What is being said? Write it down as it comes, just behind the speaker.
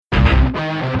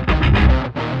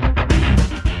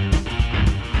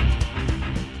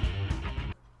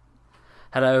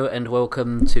Hello and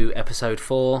welcome to episode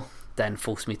 4. Dan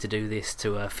forced me to do this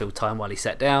to fill time while he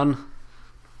sat down.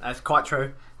 That's quite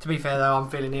true. To be fair though, I'm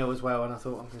feeling ill as well and I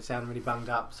thought I'm going to sound really bunged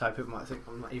up, so people might think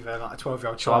I'm either like a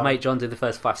 12-year-old child. So I'll make John do the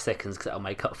first 5 seconds because that'll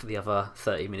make up for the other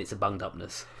 30 minutes of bunged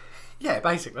upness. Yeah,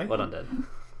 basically. Well done, Dan.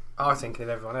 I was thinking of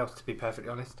everyone else, to be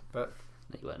perfectly honest, but...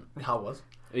 No, you weren't. I was.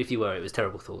 If you were, it was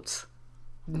terrible thoughts.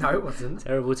 No, it wasn't.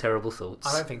 Terrible thoughts.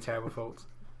 I don't think terrible thoughts.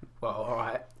 Well,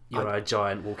 alright. You're a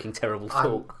giant walking terrible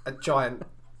thought. I'm a giant...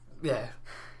 Yeah.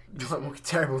 Giant walking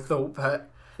terrible thought,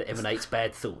 but... That emanates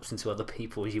bad thoughts into other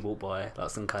people as you walk by, like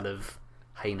some kind of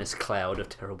heinous cloud of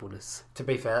terribleness. To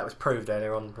be fair, that was proved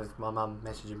earlier on with my mum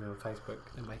messaging me on Facebook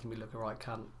and making me look a right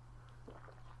cunt.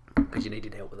 Because you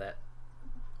needed help with that.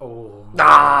 Oh.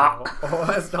 Ah! Oh,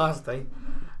 that's nasty.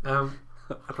 I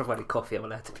provided coffee, I'm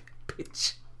allowed to be a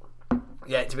bitch.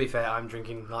 Yeah, to be fair, I'm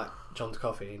drinking like John's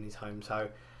coffee in his home, so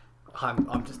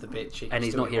I'm just a bitch. And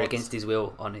he's not here against his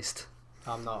will, honest.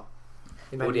 I'm not.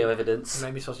 Audio evidence. He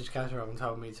made me sausage casserole and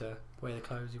told me to wear the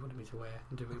clothes he wanted me to wear.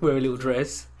 And do it. Wear a little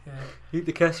dress. Yeah. Eat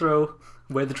the casserole.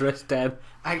 Wear the dress, Dan.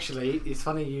 Actually, it's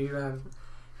funny you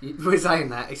were saying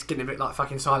that. It's getting a bit like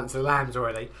fucking Silence of the Lambs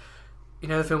already. You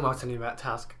know the film I was telling you about,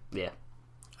 Tusk? Yeah.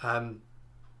 I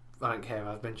don't care.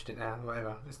 I've mentioned it now.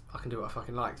 Whatever. I can do what I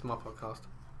fucking like. It's my podcast.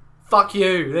 Fuck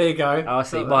you. There you go. Oh, I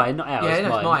see. Mine, not ours. Yeah, no,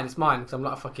 mine. it's mine. It's mine because I'm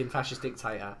not a fucking fascist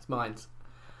dictator. It's mine.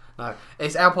 No,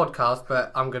 it's our podcast, but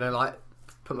I'm gonna like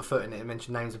put my foot in it and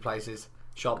mention names of places,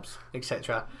 shops,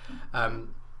 etc.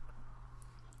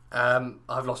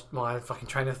 I've lost my fucking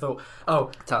train of thought.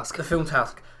 Oh, Tusk. The film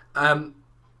Tusk.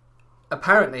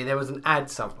 Apparently there was an ad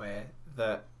somewhere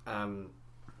that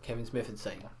Kevin Smith had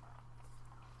seen,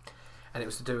 and it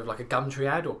was to do with like a Gumtree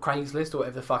ad or Craigslist or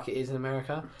whatever the fuck it is in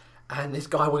America. And this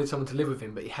guy wanted someone to live with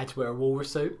him, but he had to wear a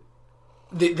walrus suit.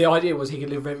 The idea was he could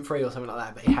live rent free or something like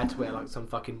that, but he had to wear like some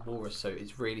fucking walrus suit.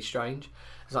 It's really strange.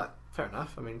 It's like, fair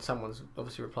enough. I mean, someone's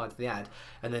obviously replied to the ad,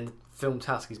 and then the film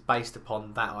Tusk is based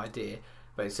upon that idea.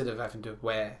 But instead of having to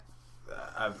wear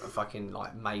a fucking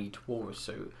like made walrus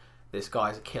suit, this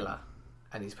guy's a killer,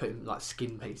 and he's putting like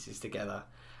skin pieces together.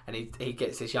 And he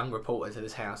gets this young reporter to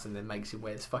this house and then makes him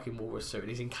wear this fucking walrus suit, and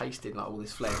he's encased in like all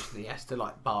this flesh, and he has to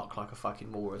like bark like a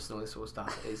fucking walrus and all this sort of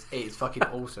stuff. It's fucking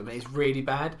awesome. It's really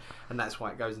bad, and that's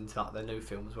why it goes into like the new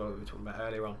film as well that we were talking about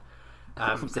earlier on.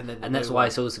 And that's why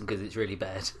it's awesome, because it's really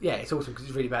bad. Yeah, it's awesome because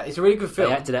it's really bad. It's a really good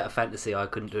film. I acted out a fantasy I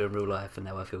couldn't do in real life, and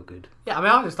now I feel good. Yeah, I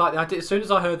mean, I just like the idea. As soon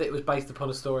as I heard that it was based upon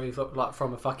a story like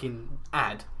from a fucking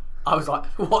ad, I was like,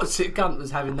 what sick cunt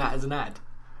was having that as an ad?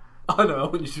 I know, I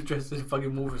want you to dress in a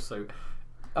fucking walrus suit.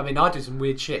 I mean, I do some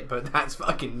weird shit, but that's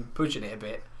fucking pushing it a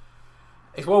bit.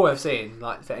 It's well worth seeing,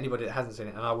 like, for anybody that hasn't seen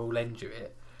it, and I will lend you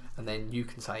it, and then you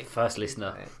can say... First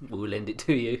listener, we'll lend it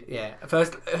to you. Yeah,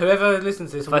 first, whoever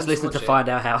listens to this... First listener to find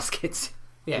our house gets...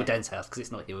 Yeah. Well, Dan's house, because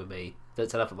it's not here with me. Don't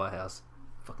turn up at my house.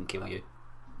 I'll fucking kill you.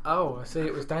 Oh, I see,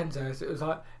 it was Dan's house. It was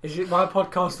like, is it my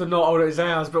podcast or not? Or it's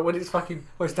ours, but when it's fucking...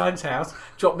 Well, it's Dan's house,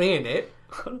 drop me in it.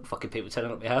 Fucking people turning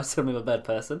up at my house, telling me I'm a bad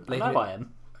person. I know I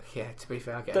am. Yeah, to be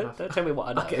fair, I get enough. Don't tell me what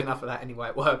I know. I get enough of that anyway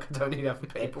at work. I don't need other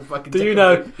people fucking... Do you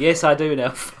know? Yes, I do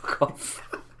now. Fuck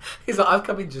off. He's like, I've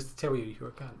come in just to tell you you're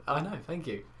a cunt. I know, thank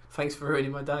you. Thanks for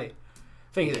ruining my day.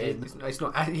 Thing is, it's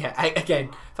not... Yeah,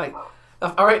 again, thank...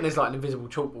 I reckon there's like an invisible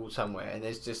chalkboard somewhere, and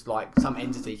there's just like some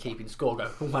entity keeping score. Go,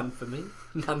 one for me,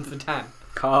 none for Dan.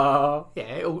 Car.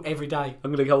 Yeah, every day.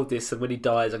 I'm going to hold this, and when he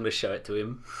dies, I'm going to show it to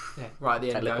him. Yeah, right at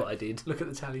the end. Look what I did. Look at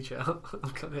the tally chart.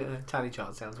 Tally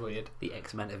chart sounds weird. The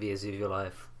X amount of years of your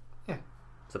life. Yeah.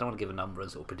 So I don't want to give a number and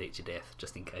sort of predict your death,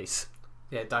 just in case.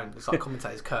 Yeah, don't. It's like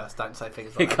commentator's curse. Don't say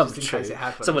things like It that comes just in true. case it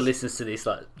happens. Someone listens to this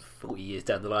like 40 years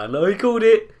down the line. Oh, he called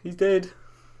it. He's dead.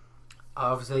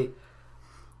 Obviously,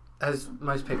 as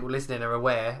most people listening are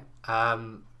aware,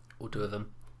 All 2 of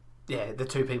them. yeah, the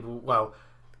 2 people, well,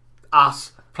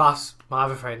 us plus my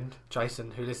other friend,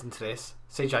 Jason, who listened to this.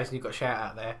 See, Jason, you've got a shout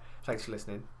out there. Thanks for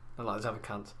listening. Unlike those other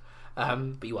cunts.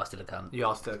 But you are still a cunt. You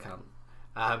are still a cunt.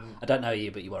 I don't know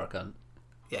you, but you are a cunt.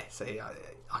 Yeah, see,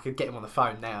 I could get him on the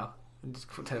phone now and just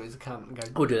tell him he's a cunt and go,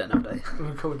 We'll do that another day.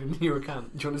 I'm recording, you're a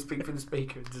cunt. Do you want to speak for the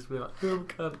speaker and just be like, you're a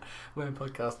cunt, my own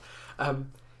podcast.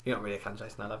 You're not really a cunt,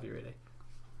 Jason. I love you, really.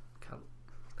 Cunt.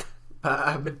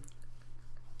 But,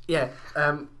 yeah,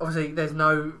 obviously there's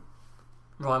no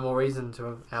rhyme or reason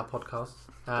to our podcast.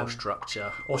 Or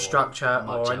structure.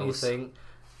 Or anything.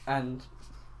 And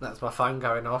that's my phone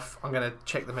going off. I'm going to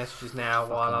check the messages now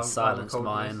while I'm silence recording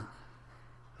mine. this.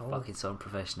 Oh. Fucking so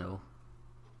unprofessional.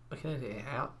 I can edit it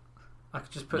out. I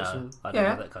could just put No, some... I don't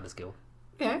have that kind of skill.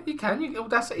 Yeah, you can. You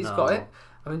audacity, he's No. got it.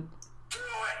 I mean,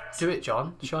 do it,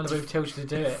 John. Shia LaBeouf tells you to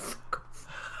do it.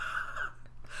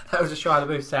 That was a Shia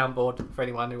LaBeouf soundboard for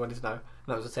anyone who wanted to know. And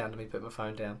that was the sound of me putting my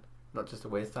phone down, not just a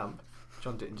weird thump.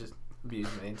 John didn't just abuse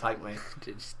me and take me.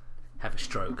 Just have a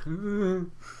stroke.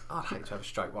 I'd hate to have a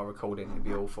stroke while recording. It'd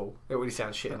be awful. It already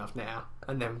sounds shit enough now.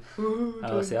 And then...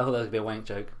 Oh, see, I thought that would be a wank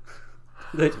joke.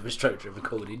 They'd have a stroke during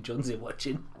recording. John's here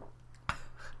watching.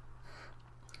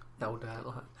 No doubt.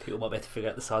 Like, People might be able to figure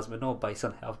out the size of my knob based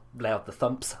on how loud the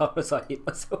thumps are as I hit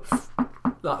myself.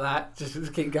 like that.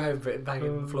 Just keep going for it and banging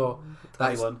on the floor.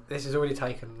 Tiny one. This has already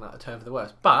taken like, a turn for the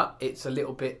worse. But it's a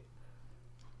little bit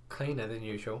cleaner than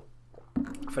usual.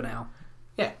 For now.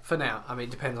 Yeah, for now. I mean,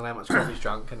 it depends on how much coffee's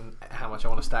drunk and how much I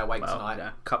want to stay awake tonight.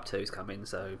 Yeah, cup 2's coming,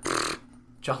 so...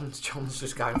 John's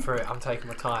just going through it. I'm taking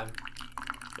my time.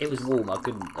 It was warm, I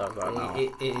couldn't... I was like, oh.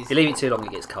 It is... If you leave it too long,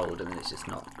 it gets cold, and then it's just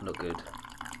not good.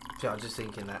 See, I was just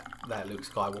thinking that Luke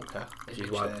Skywalker. Which is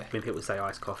why when people say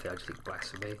iced coffee, I just think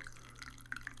blasphemy.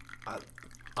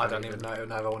 I don't even know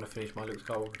if I want to finish my Luke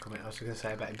Skywalker comment. I was just going to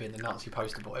say about him being the Nazi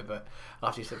poster boy, but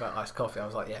after you said about iced coffee, I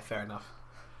was like, yeah, fair enough.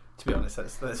 To be honest,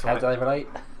 that's fine. How do they relate?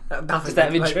 Nothing. Just out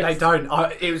of interest. They don't.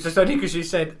 It was just only because you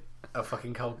said, oh, fuck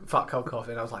cold coffee,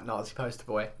 and I was like, Nazi poster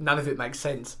boy. None of it makes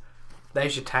sense.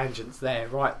 There's your tangents there,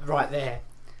 right there.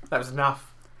 That was enough.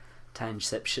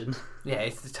 Tangeception. Yeah,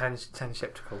 it's the tangential.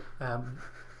 Tangeceptical.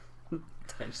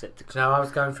 No, I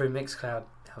was going through Mixcloud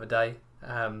the other day,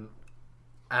 and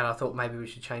I thought maybe we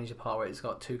should change the part where it's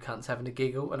got two cunts having a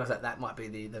giggle, and I was like, that might be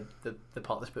the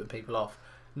part that's putting people off,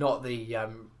 not the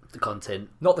content.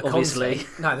 not the obviously.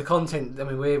 content. No, the content. I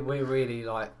mean, we're really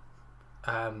like,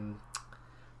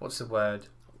 what's the word?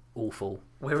 Awful.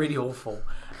 We're really awful.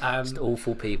 Just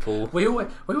awful people. We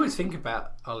always think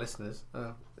about our listeners.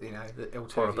 You know, all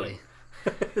two of you.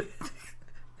 Horribly.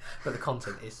 But the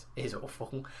content is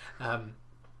awful.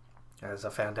 As I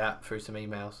found out through some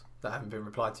emails that haven't been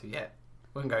replied to yet.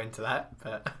 We won't go into that,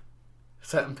 but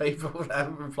certain people that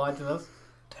haven't replied to us.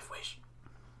 Death wish.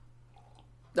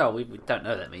 No, we don't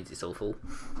know that means it's awful.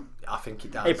 I think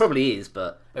it does. It probably is,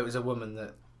 but... It was a woman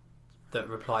that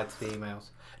replied to the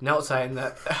emails. Not saying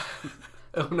that...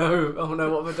 oh no,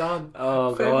 what have I done?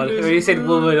 Oh, God. Feminism. When you said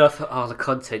woman, I thought, oh, the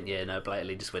content, yeah, no,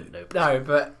 blatantly just went nope. No,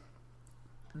 but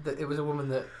it was a woman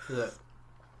that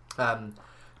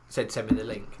said send me the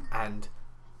link, and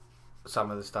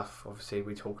some of the stuff obviously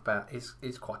we talk about is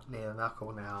quite near the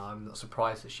knuckle now. I'm not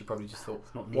surprised that she probably just thought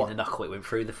Not near the knuckle, it went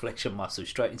through the flesh and muscle,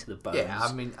 straight into the bones. yeah,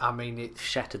 I mean it's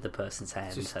Shattered the person's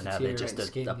hand, Just so now they're just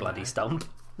deteriorating skin, a bloody you know. stump.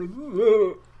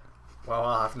 well,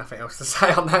 I have nothing else to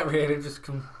say on that really. Just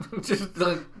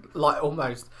like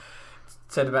almost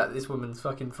said about this woman's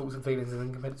fucking thoughts and feelings and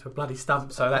then compared it to a bloody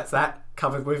stump. So that's that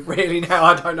covered with really now.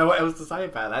 I don't know what else to say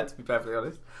about that, to be perfectly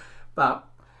honest. But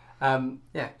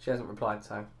yeah, she hasn't replied,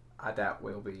 so I doubt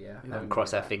we'll be. We don't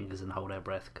cross our fingers and hold our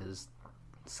breath because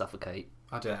suffocate.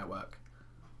 I do that at work.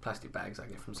 Plastic bags I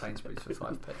get from Sainsbury's for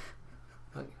 5p.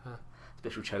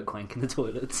 Special choke wank in the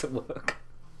toilets at work.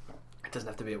 It doesn't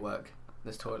have to be at work.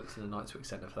 There's toilets in the Knightswick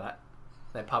Centre for that.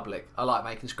 They're public. I like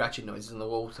making scratching noises on the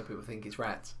wall so people think it's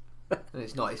rats. And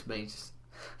it's not, it's me just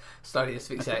slowly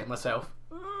asphyxiating myself.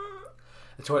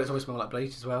 The toilets always smell like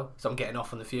bleach as well, so I'm getting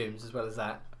off on the fumes as well as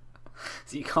that.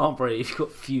 So you can't breathe, you've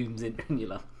got fumes in your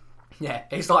lungs. Yeah,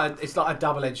 it's like a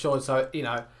double-edged sword, so, you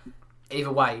know,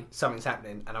 either way, something's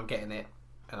happening and I'm getting it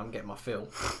and I'm getting my fill.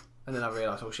 And then I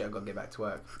realise, oh shit, I've got to get back to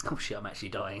work. Oh shit, I'm actually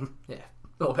dying. Yeah.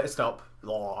 Oh, better stop. You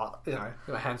know,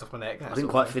 get my hands off my neck. I didn't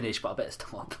quite finish, but I better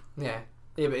stop. Yeah,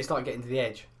 but it's like getting to the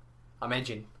edge. I'm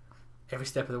edging every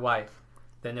step of the way.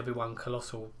 Then there'll be one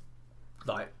colossal,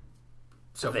 like,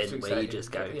 Event where you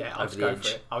just go yeah, I'll over just the go edge.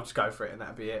 for it. I'll just go for it, and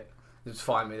that'll be it. Just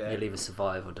find me there. You'll either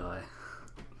survive or die.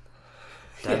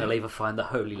 Yeah. They'll either find the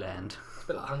Holy Land. It's a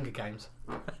bit like Hunger Games,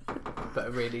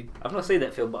 but really, I've not seen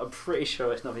that film, but I'm pretty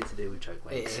sure it's nothing to do with choke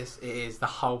wanks. it is. The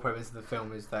whole premise of the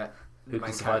film is that Who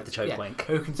can survive the choke wank?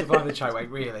 Who can survive the choke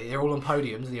wank? Really, they're all on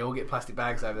podiums, and they all get plastic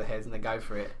bags over their heads, and they go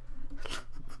for it.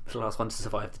 The last one to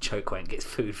survive the choke wank gets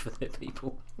food for their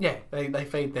people. Yeah, they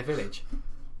feed their village.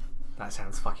 That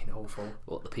sounds fucking awful.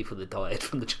 What, the people that died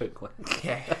from the choke wank?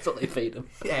 Yeah. That's what they feed them.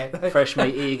 Yeah. Fresh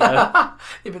meat, here you go. Yeah,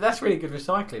 but that's really good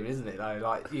recycling, isn't it? Though,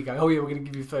 like you go, oh yeah, we're going to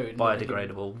give you food.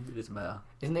 Biodegradable, it doesn't matter.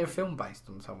 Isn't there a film based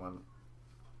on someone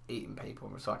eating people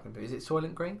and recycling food? Is it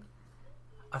Soylent Green?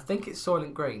 I think it's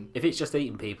Soylent Green. If it's just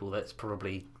eating people, that's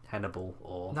probably Hannibal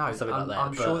or No, something like that.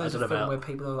 I'm but sure there's I a don't know film about... where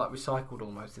people are like recycled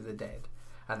almost if they're dead,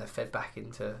 and they're fed back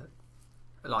into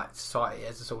like society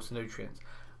as a source of nutrients.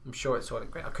 I'm sure it's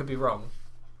Soylent Green. I could be wrong,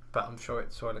 but I'm sure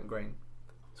it's Soylent Green.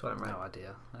 Soylent Green. No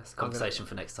idea. That's a conversation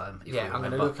for next time. Yeah, I'm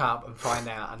going to look up and find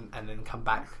out, and then come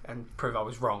back and prove I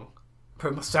was wrong.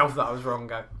 prove myself that I was wrong.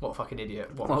 Go, what a fucking idiot.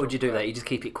 Why would you do that? You just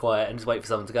keep it quiet and just wait for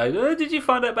someone to go, oh, did you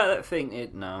find out about that thing?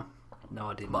 No,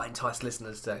 I didn't. Might entice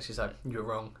listeners to actually say, you're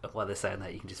wrong. While they're saying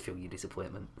that, you can just feel your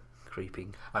disappointment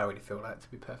creeping. I already feel that, to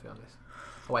be perfectly honest.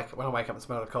 When I wake up and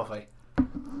smell the coffee,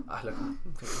 I look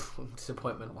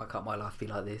disappointment. Why can't my life be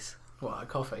like this? What, a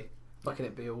coffee? Why can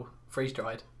it be all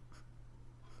freeze-dried?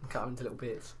 Cut them into little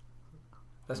bits.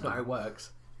 That's not how it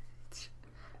works.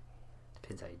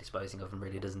 Depends how you're disposing of them,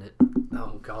 really, doesn't it?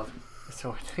 Oh, God. It's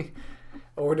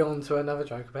already on to another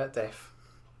joke about death.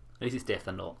 At least it's death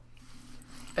and not.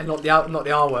 And not the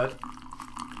R word.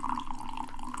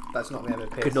 That's not me having a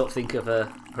piss. Could not think of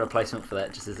a replacement for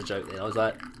that just as a joke then. I was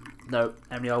like, no,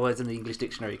 how many R words in the English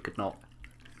dictionary? Could not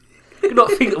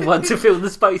think of one to fill the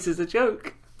space as a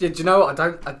joke. Do you know what?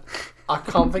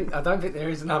 I don't think there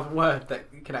is another word that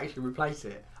can actually replace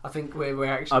it. I think we're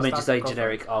actually. I meant to say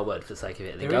generic R word for the sake of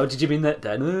it. And then There go, is- did you mean that,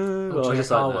 Dan? Or I was generic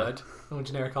just like, R no. word. Or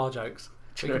generic R jokes.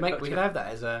 Generic we R could have that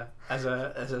as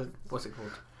a what's it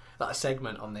called? Like a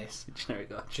segment on this.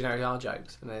 Generic R. Generic R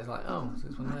jokes. And then it's like, oh, so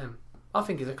it's one of them. I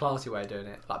think it's a classy way of doing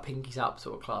it. Like pinkies up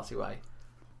sort of classy way.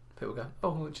 People go,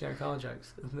 oh, generic R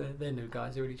jokes. They're new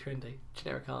guys, they're really trendy.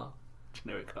 Generic R.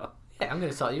 Generic R. Yeah, I'm going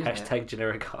to start using it. Hashtag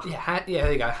generic R. Yeah,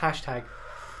 there you go. Hashtag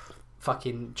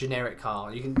fucking generic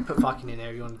car. You can put fucking in there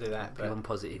if you want to do that. But Beyond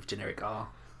positive generic R.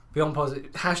 beyond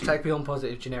positive. Hashtag beyond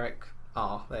positive generic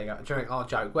R. There you go. Generic R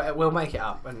joke. We'll make it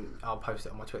up and I'll post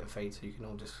it on my Twitter feed so you can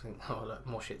all just think, oh look,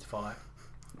 more shit to follow.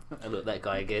 And look, that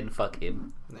guy again, fuck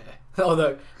him. Yeah.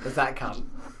 Although there's that cunt.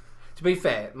 To be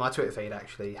fair, my Twitter feed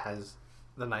actually has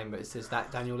the name, but it says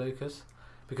that Daniel Lucas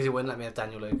because it wouldn't let me have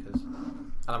Daniel Lucas,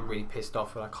 and I'm really pissed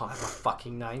off when I can't have my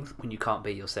fucking name. When you can't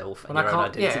be yourself and When I your own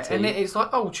can't, identity. yeah, and it's like,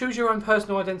 oh, choose your own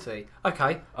personal identity.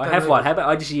 Okay, I Daniel have one. Lucas. How about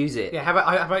I just use it? Yeah, how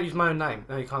about use my own name?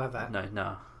 No, you can't have that.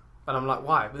 No. And I'm like,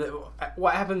 why? But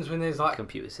what happens when there's like...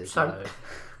 Computer says So-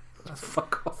 no.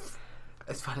 Fuck off.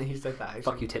 It's funny you said that, actually.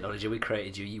 Fuck you, technology. We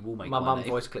created you. You will make My my mum name.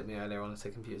 voice clipped me earlier on and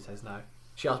said computer says no.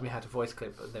 She asked me how to voice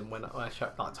clip, but then when I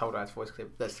told her how to voice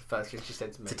clip, that's the first thing she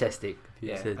said to me. To test it.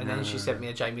 Yeah, Said, and then no. she sent me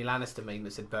a Jamie Lannister meme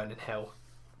that said "burn in hell."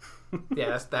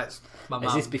 Yeah, that's my mum.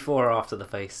 Is this before or after the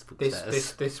Facebook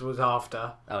status? This was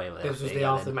after. Oh, yeah, well, This was there the you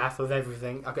go then. aftermath of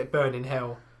everything. I get burned in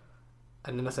hell,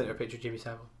 and then I sent her a picture of Jimmy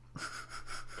Savile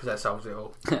because that solves it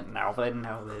all. now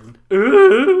then.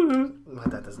 My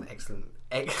dad does an excellent.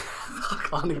 I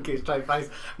can't even get a straight face.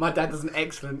 My dad does an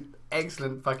excellent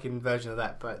fucking version of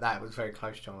that, but that was very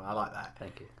close, John. I like that.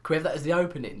 Thank you. Can we have that as the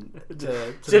opening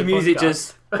to So the music podcast?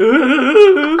 just.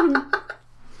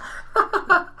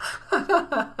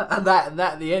 and that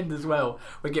at the end as well.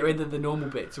 We get rid of the normal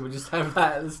bits and we just have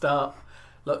that at the start.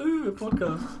 Like, ooh, a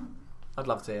podcast. I'd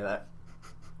love to hear that.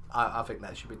 I think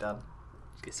that should be done.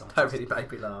 Get someone Don't to really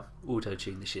make me laugh.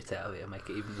 auto-tune the shit out of it and make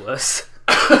it even worse.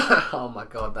 Oh my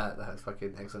god, that's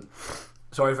fucking excellent.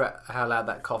 Sorry for how loud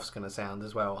that cough's going to sound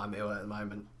as well. I'm ill at the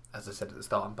moment. As I said at the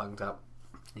start, I'm bunged up.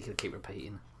 You can keep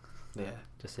repeating, Yeah,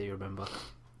 just so you remember.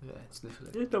 yeah, sniffle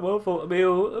it. It's not my fault, I'm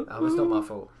ill. Oh, it's not my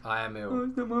fault. I am ill.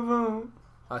 It's not my fault.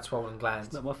 I had swollen glands.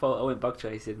 It's not my fault, I went bug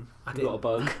chasing. I I got didn't. a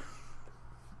bug.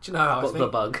 Do you know, Got the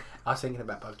bug. I was thinking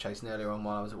about bug chasing earlier on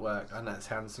while I was at work. I know it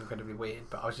sounds incredibly weird,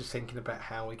 but I was just thinking about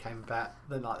how we came about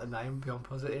the name Beyond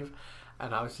Positive,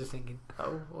 and I was just thinking,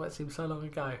 oh, well, it seems so long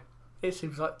ago. It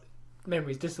seems like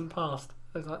memories distant past.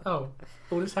 I was like, oh,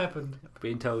 all this happened.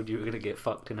 Being told you were going to get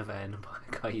fucked in a van by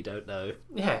a guy you don't know.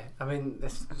 Yeah, I mean,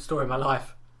 that's the story of my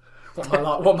life. What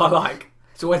am I like?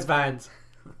 It's always vans.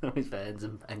 Always vans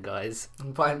and guys.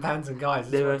 I'm buying vans and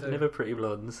guys. That's what I do. Never pretty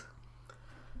blondes.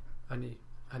 Only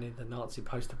the Nazi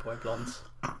poster boy blondes.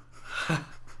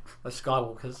 The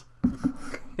Skywalkers.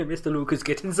 Yeah, Mr. Lucas,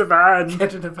 get in the van!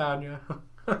 Get in the van,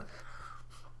 yeah.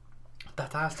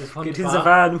 That ass is Get in the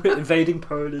van, we're invading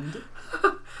Poland.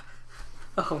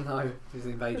 Oh no, just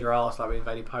invade your arse like we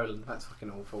invaded Poland. That's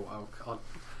fucking awful. Oh god,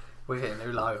 we've hit a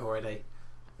new low already.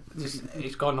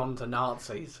 It's gone on to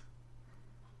Nazis.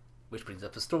 Which brings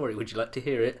up a story, would you like to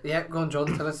hear it? Yeah, go on, John.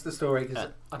 Tell us the story because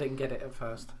I didn't get it at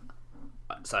first.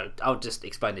 So, I'll just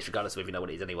explain this regardless of if you know what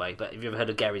it is anyway, but have you ever heard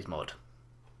of Gary's Mod?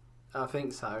 I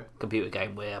think so. Computer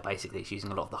game where basically it's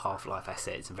using a lot of the Half-Life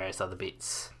assets and various other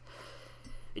bits.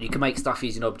 And you can make stuff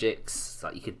using objects,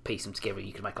 like you could piece them together,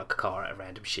 you can make like a car out of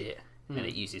random shit, and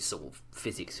it uses sort of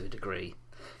physics to a degree.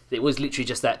 It was literally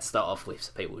just that to start off with,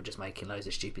 so people were just making loads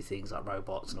of stupid things like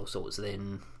robots and all sorts, and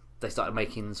then they started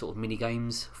making sort of mini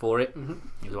games for it. There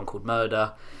was one called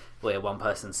Murder, where one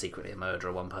person's secretly a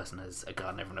murderer, one person has a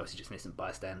gun, everyone else is just an innocent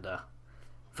bystander.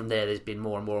 From there, there's been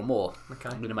more and more and more. Okay.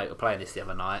 I'm going to make a playing this the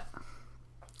other night.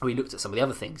 We looked at some of the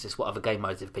other things, just what other game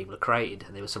modes have people have created,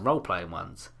 and there were some role-playing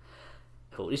ones.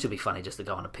 I cool. This would be funny just to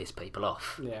go on and piss people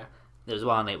off. Yeah. There was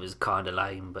one, it was kind of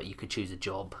lame, but you could choose a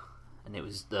job. And it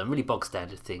was really bog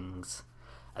standard things.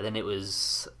 And then it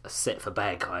was a set for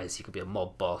bad guys. You could be a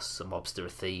mob boss, a mobster, a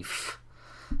thief,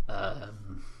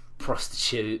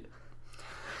 prostitute,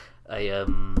 a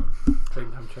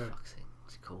Dream come true.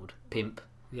 what's it called? Pimp.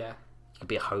 Yeah. You could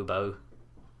be a hobo.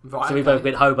 Right. So we both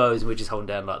went hobos, and we're just holding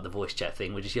down like the voice chat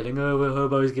thing. We're just yelling, "Oh, we're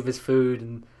hobos, give us food,"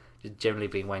 and just generally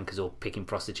being wankers or picking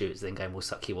prostitutes. Then going, "We'll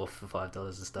suck you off for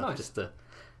 $5 and stuff," Nice. just to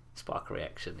spark a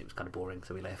reaction. It was kind of boring,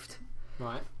 so we left.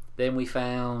 Right. Then we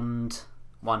found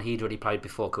one he'd already played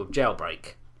before called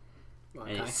Jailbreak.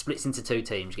 Okay. And it splits into two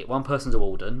teams. You get one person's a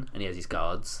warden, and he has his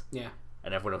guards, Yeah.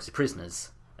 and everyone else is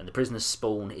prisoners. And the prisoners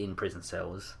spawn in prison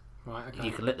cells. Right. Okay. And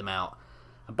you can let them out.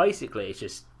 And basically, it's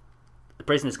just the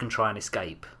prisoners can try and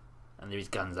escape, and there is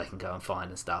guns they can go and find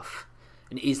and stuff.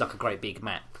 And it is like a great big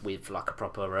map with like a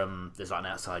proper there's like an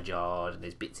outside yard, and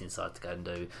there's bits inside to go and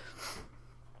do.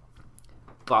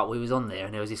 But we was on there,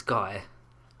 and there was this guy,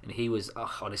 and he was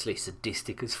honestly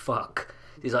sadistic as fuck.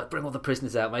 He's like, bring all the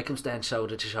prisoners out, make them stand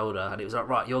shoulder to shoulder. And it was like,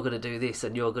 right, you're going to do this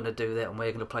and you're going to do that, and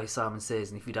we're going to play Simon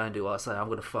Says, and if you don't do what I say, I'm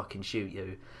going to fucking shoot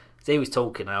you. So he was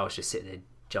talking, and I was just sitting there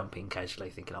jumping casually,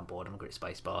 thinking I'm bored, I'm going to go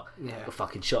to spacebar. Yeah. Got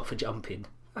fucking shot for jumping.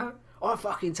 I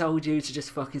fucking told you to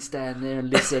just fucking stand there and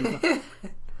listen.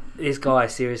 This guy,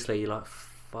 seriously, like,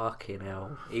 fucking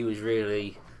hell. He was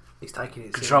really... He's taking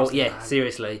it Control, seriously, yeah, man.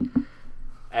 seriously.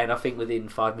 And I think within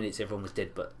 5 minutes, everyone was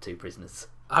dead but two prisoners.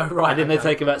 Oh, right. And then okay. they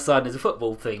take him outside and there's a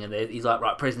football thing, and he's like,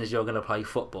 right, prisoners, you're going to play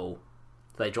football.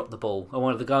 They drop the ball, and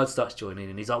one of the guards starts joining,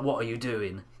 and he's like, what are you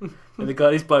doing? And the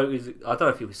guy, this bloke, I don't know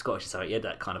if he was Scottish or something, he had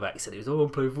that kind of accent. He was, I'm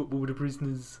playing football with the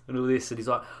prisoners, and all this, and he's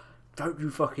like, don't you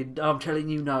fucking, I'm telling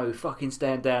you no, fucking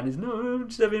stand down. He's, no, I'm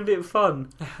just having a bit of fun.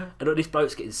 And all this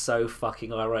bloke's getting so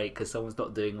fucking irate because someone's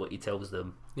not doing what he tells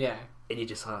them. Yeah. And you're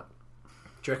just like...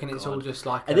 Do you reckon it's all just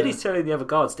like... And then he's telling the other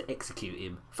guards to execute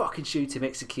him. Fucking shoot him,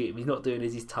 execute him. He's not doing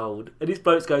as he's told. And his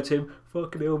blokes go to him,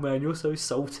 fucking hell, man, you're so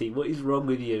salty. What is wrong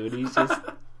with you? And he's just...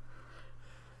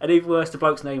 And even worse, the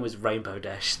bloke's name was Rainbow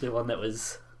Dash, the one that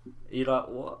was... You're like,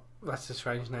 what? That's a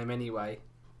strange name anyway.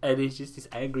 And he's just this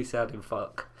angry sounding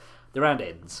fuck. The round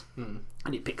ends. Hmm.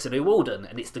 And it picks a new warden,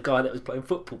 and it's the guy that was playing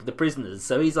football with the prisoners.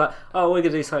 So he's like, oh, we're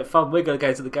going to do something fun. We're going to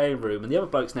go to the game room. And the other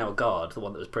bloke's now a guard, the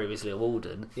one that was previously a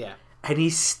warden. Yeah. And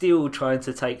he's still trying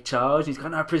to take charge. He's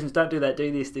going, no, prisoners, don't do that,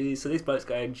 do this, do this. So this bloke's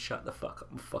going, shut the fuck up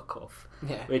and fuck off.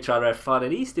 Yeah. We're trying to have fun.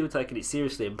 And he's still taking it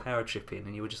seriously and power tripping.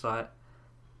 And you were just like...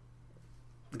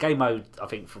 The game mode, I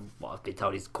think, from what I've been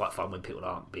told, is quite fun when people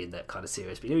aren't being that kind of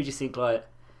serious. But you just think, like,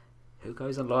 who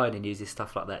goes online and uses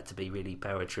stuff like that to be really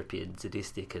power trippy and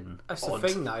sadistic and That's odd? the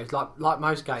thing, though. It's like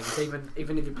most games,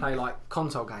 even if you play like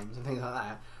console games and things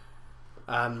like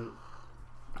that.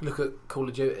 Look at Call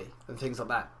of Duty and things like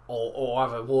that, or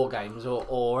other war games,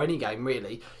 or any game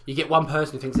really. You get one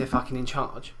person who thinks they're fucking in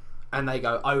charge, and they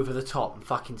go over the top and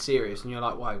fucking serious, and you're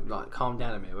like, whoa, like calm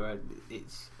down a minute. Where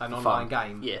it's an online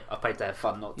game. Yeah, I paid to have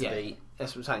fun, not to be...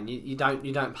 That's what I'm saying. You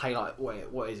don't pay like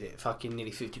what is it? Fucking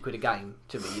nearly £50 a game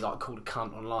to be like called a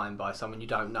cunt online by someone you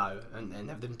don't know and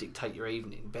have them dictate your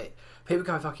evening. But people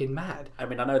go fucking mad. I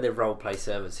mean, I know their role play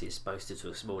service is supposed to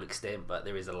a small extent, but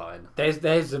there is a line.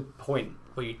 There's a point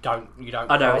where you don't.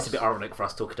 I know cross. it's a bit ironic for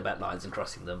us talking about lines and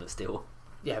crossing them, but still.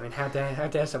 Yeah, I mean, how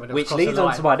dare someone else Which cross leads a on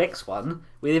line? to my next one.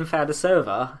 We then found a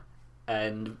server,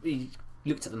 and we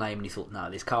looked at the name and he thought,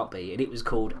 no, this can't be. And it was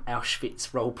called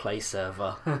Auschwitz Roleplay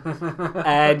Server.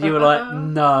 And you were like,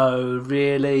 no,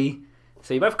 really?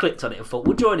 So you both clicked on it and thought,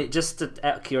 we'll join it just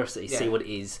out of curiosity, see what it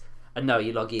is. And no,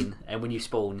 you log in, and when you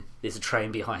spawn, there's a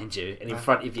train behind you, and in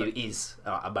front of you is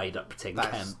a made-up pretend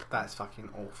camp. That's fucking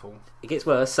awful. It gets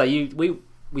worse. So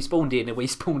we spawned in, and we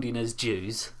spawned in as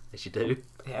Jews, as you do.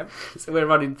 Yeah, So we're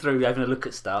running through, having a look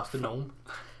at stuff. the norm.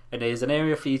 And there's an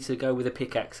area for you to go with a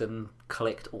pickaxe and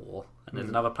collect ore. And there's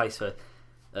another place for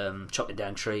chopping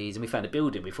down trees. And we found a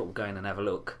building. We thought we'd go in and have a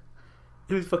look.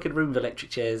 It was a fucking room with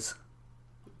electric chairs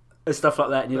and stuff like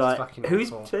that. And you're That's like, fucking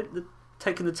who's awful.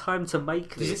 taking the time to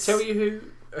make Does this? it tell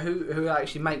you who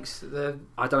actually makes the?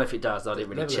 I don't know if it does. I didn't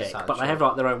really Never check. such, But they yeah. have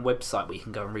like their own website where you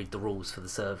can go and read the rules for the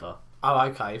server. Oh,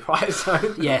 okay, right.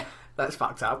 So Yeah. that's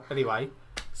fucked up. Anyway,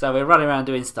 So we're running around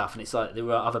doing stuff, and it's like there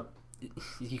were other.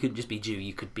 You couldn't just be Jew.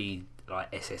 You could be like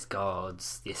SS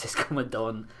guards, the SS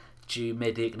commandant, Jew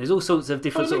medic, and there's all sorts of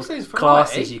different Well, at sort least of there's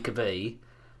classes variety. you could be.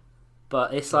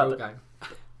 But it's real like game.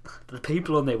 the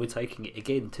people on there were taking it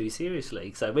again too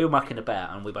seriously. So we were mucking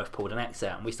about, and we both pulled an axe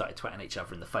out, and we started twatting each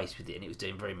other in the face with it, and it was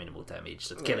doing very minimal damage.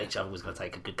 So to kill each other was going to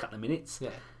take a good couple of minutes.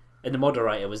 Yeah. And the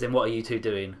moderator was then, "What are you two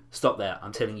doing? Stop that!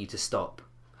 I'm telling you to stop."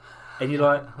 And you're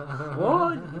like,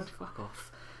 "What? Fuck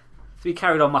off!" we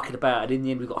carried on mucking about, and in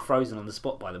the end we got frozen on the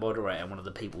spot by the moderator, and one of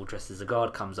the people dressed as a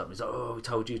guard comes up and he's like, "Oh, we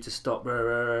told you to stop."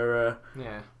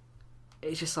 Yeah.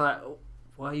 It's just like,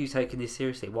 why are you taking this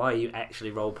seriously? Why are you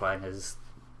actually role playing as?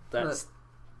 That's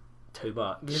too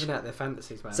much. Living out their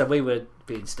fantasies, man. So we were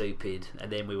being stupid,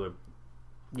 and then we were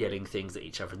yelling things at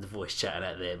each other in the voice, chatting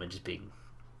at them, and just being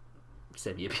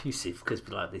semi-abusive because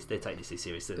like they take this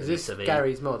seriously. Is this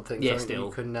Gary's mod thing? Yeah, something still.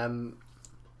 you can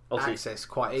access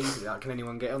quite easily. Like, can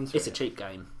anyone get onto it? It's a cheap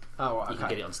game. Oh, right, okay. You can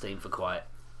get it on Steam for quite.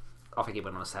 I think it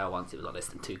went on a sale once. It was like less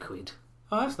than £2.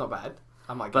 Oh, that's not bad.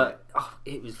 I might get it. But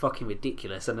it was fucking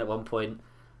ridiculous. And at one point,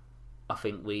 I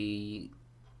think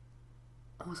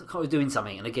I was doing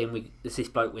something, and again, this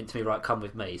bloke went to me, right, come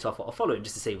with me. So I thought I'll follow him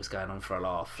just to see what's going on for a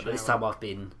laugh. But this time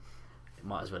it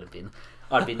might as well have been.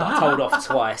 I'd been told off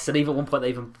twice, and even at one point they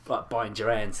even like bind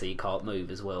your hand so you can't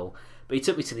move as well. But he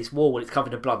took me to this wall and it's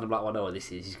covered in blood, and I'm like, well, I know what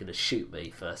this is. He's going to shoot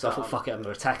me first. So I thought, fuck it, I'm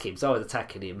going to attack him. So I was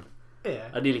attacking him. Yeah.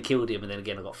 I nearly killed him, and then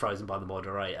again I got frozen by the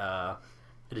moderator.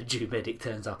 And a Jew medic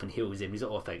turns up and heals him. He's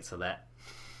like, oh, thanks for that.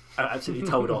 I absolutely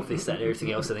told off this, that, and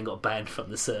everything else, and then got banned from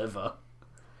the server.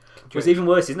 What's even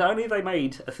worse is not only have they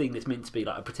made a thing that's meant to be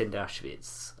like a pretend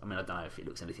Auschwitz. I mean, I don't know if it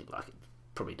looks anything like it.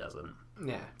 Probably doesn't.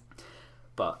 Yeah.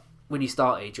 But when you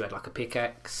started, you had like a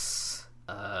pickaxe,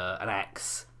 an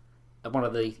axe, and one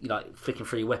of the flicking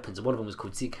through your weapons, and one of them was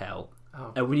called Zighal.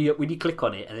 Oh. And when you click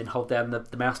on it and then hold down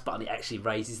the mouse button, it actually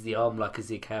raises the arm like a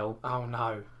Zighal. Oh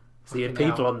no. So you had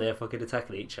people on there fucking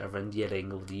attacking each other and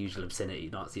yelling all the usual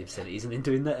Nazi obscenities, and then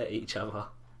doing that at each other.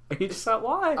 And you're just like,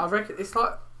 why? I reckon it's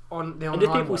like on the online and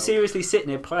there's people world. seriously sitting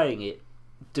there playing it,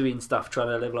 doing stuff, trying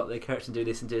to level up their character and do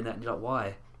this and doing that, and you're like,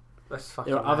 why? That's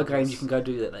fucking There are other madness. games you can go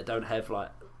do that don't have like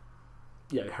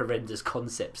horrendous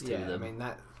concepts to them. I mean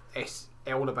that it's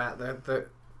all about the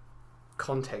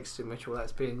context in which all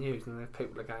that's being used, and if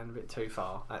people are going a bit too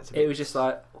far, It was just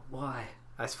like, why?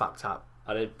 That's fucked up.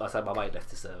 I said my mate left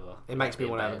the server. It makes me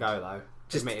want to have a go though.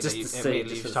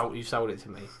 You've sold it to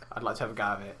me. I'd like to have a go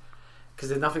of it because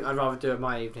there's nothing I'd rather do in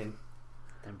my evening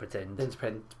than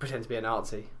pretend to be a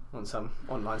Nazi on some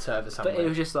online server somewhere. But it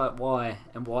was just like, why?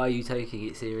 And why are you taking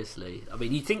it seriously? I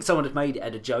mean, you'd think someone had made it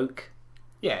as a joke.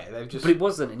 Yeah, they've just. But it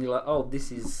wasn't, and you're like, oh,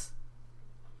 this is.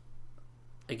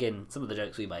 Again, some of the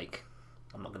jokes we make,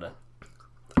 I'm not gonna.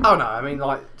 Oh no, I mean,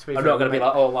 like, to be I'm not gonna be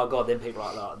like, oh my god, then people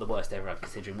are like the worst ever,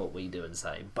 considering what we do and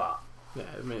say. But yeah,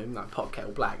 I mean, like pot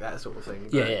kettle black, that sort of thing.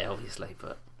 Yeah, obviously,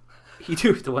 but you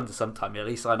do have to wonder sometimes. At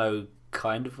least I know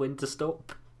kind of when to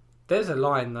stop. There's a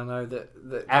line I know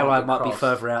that our line might be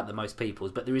further out than most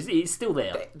people's, but it's still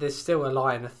there. There's still a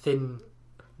line, a thin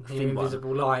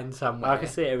invisible line somewhere. I can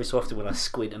see it every so often when I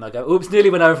squint and I go, "Oops, nearly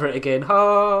went over it again."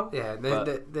 Ha! Yeah,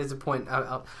 there's a point.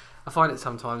 I find it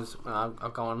sometimes when I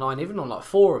go online, even on like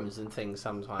forums and things.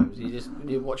 Sometimes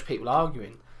you watch people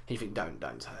arguing, and you think,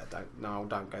 don't say that,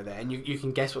 don't go there, and you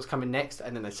can guess what's coming next,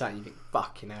 and then they say it, and you think,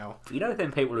 fucking hell. If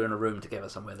them people are in a room together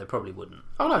somewhere, they probably wouldn't.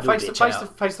 Oh no, face to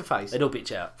face. They'd all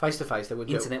bitch out. Face to face, they would.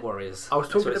 Internet warriors. I was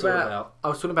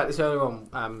talking about this earlier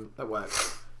on at work.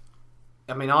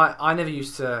 I mean, I never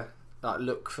used to like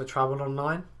look for trouble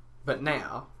online, but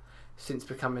now, since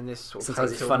becoming this sort of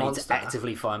sometimes it's funny monster, to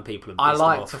actively find people. I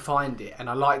like to find it, and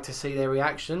I like to see their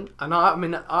reaction. And I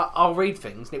mean, I'll read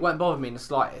things, and it won't bother me in the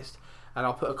slightest. And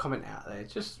I'll put a comment out there,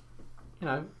 just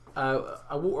a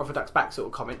water off a duck's back sort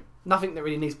of comment. Nothing that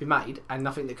really needs to be made, and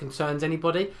nothing that concerns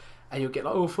anybody. And you'll get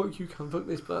like, oh fuck you, can't fuck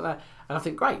this, but that. And I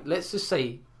think, great, let's just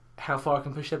see how far I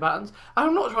can push their buttons. And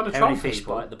I'm not trying to troll fish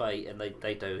people. bite the bait, and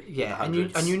they do. Yeah, and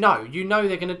you know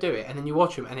they're going to do it, and then you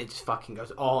watch them, and it just fucking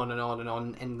goes on and on and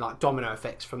on, and like domino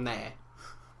effects from there.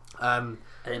 And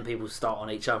then people start on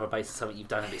each other based on something you've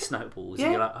done, and it snowballs, yeah.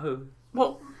 and you're like, oh,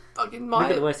 well, fucking look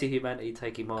at the worst of humanity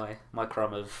taking my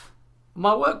crumb of.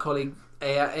 My work colleague,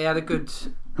 he had a good,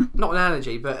 not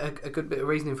analogy, but a good bit of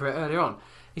reasoning for it earlier on.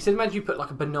 He said, imagine you put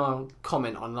like a banal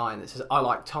comment online that says, I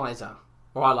like Tizer,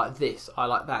 or I like this, I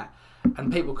like that.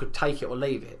 And people could take it or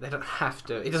leave it. They don't have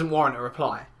to. It doesn't warrant a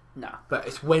reply. No. But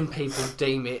it's when people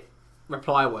deem it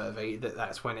reply worthy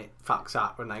that's when it fucks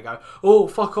up, and they go, oh,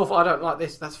 fuck off, I don't like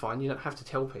this. That's fine. You don't have to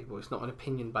tell people. It's not an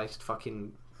opinion-based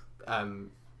fucking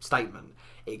statement.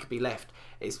 It could be left.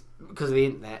 It's because of the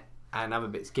internet and other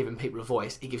bits giving people a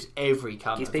voice. It gives every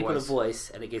cunt a voice. It gives people a voice,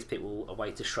 and it gives people a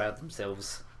way to shroud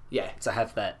themselves. Yeah, to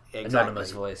have that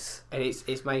anonymous voice, and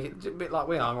it's making it a bit like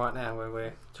we are right now, where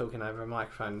we're talking over a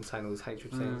microphone and saying all these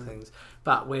hatred things.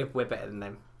 But we're better than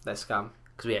them. They're scum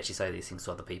because we actually say these things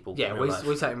to other people. Yeah, we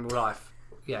say it in real life.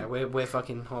 Yeah, we're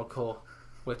fucking hardcore.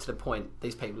 We're to the point.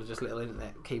 These people are just little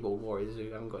internet keyboard warriors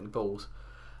who haven't got any balls.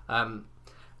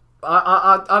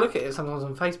 I look at it sometimes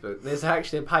on Facebook. There's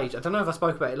actually a page. I don't know if I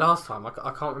spoke about it last time.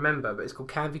 I can't remember, but it's called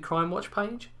Canvey Crime Watch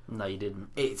page. No, you didn't.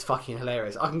 It's fucking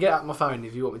hilarious. I can get out my phone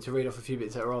if you want me to read off a few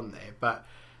bits that are on there. But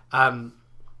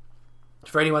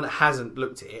for anyone that hasn't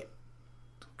looked at it,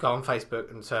 go on Facebook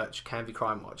and search Canvey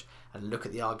Crime Watch and look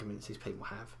at the arguments these people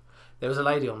have. There was a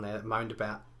lady on there that moaned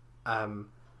about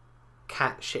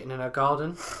cat shitting in her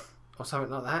garden or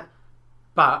something like that.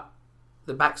 But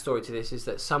the backstory to this is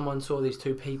that someone saw these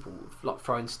two people like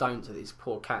throwing stones at these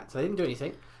poor cats. They didn't do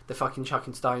anything. They're fucking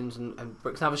chucking stones and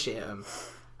bricks and other shit at them.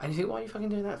 And you think, why are you fucking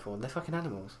doing that for? They're fucking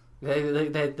animals. They're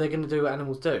going to do what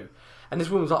animals do. And this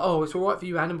woman's like, oh, it's all right for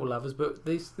you animal lovers, but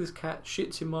this cat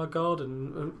shits in my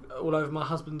garden, all over my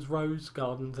husband's rose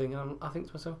garden thing. And I think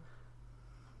to myself,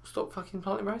 stop fucking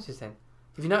planting roses then.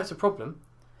 If you know it's a problem,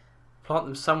 plant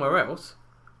them somewhere else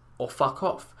or fuck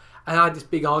off. And I had this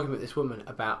big argument with this woman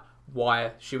about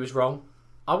why she was wrong.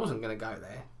 I wasn't going to go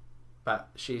there, but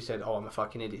she said, oh, I'm a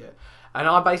fucking idiot. And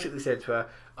I basically said to her,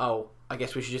 oh, I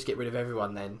guess we should just get rid of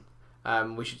everyone then.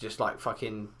 We should just like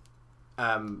fucking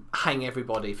hang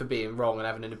everybody for being wrong and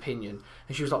having an opinion.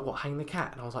 And she was like, what, hang the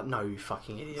cat? And I was like, no, you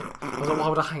fucking idiot. I was like, why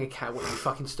would I hang a cat? What, are you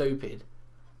fucking stupid?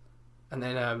 And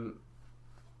then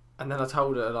I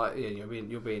told her, like, yeah,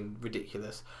 you're being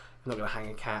ridiculous. I'm not going to hang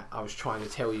a cat. I was trying to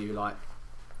tell you, like,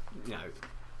 you know,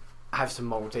 have some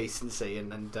moral decency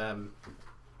and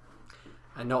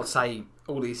not say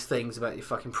all these things about your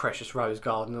fucking precious rose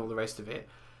garden and all the rest of it.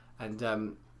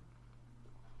 And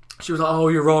she was like, oh,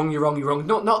 you're wrong.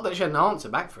 Not that she had an answer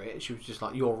back for it. She was just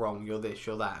like, you're wrong, you're this,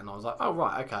 you're that. And I was like, oh,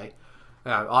 right, okay.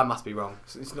 No, I must be wrong.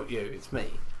 It's not you, it's me.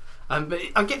 But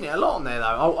I'm getting it a lot on there,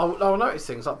 though. I'll notice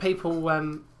things like people...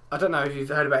 I don't know if you've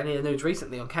heard about any of the news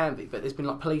recently on Canvey, but there's been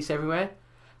like police everywhere.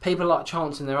 People are like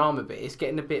chancing their arm a bit. It's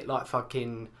getting a bit like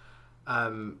fucking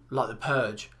like The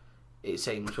Purge, it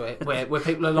seems, where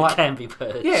people are like Canvey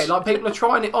Purge. Yeah, like people are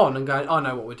trying it on and going, I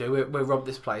know what we'll do. We'll rob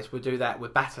this place. We'll do that. We'll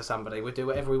batter somebody. We'll do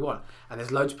whatever we want. And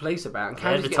there's loads of police about. And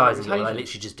they're advertising it. They're literally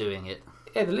just doing it.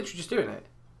 Yeah, they're literally just doing it.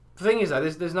 The thing is, though,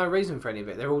 there's no reason for any of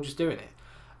it. They're all just doing it.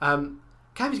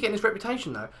 Canvey's getting this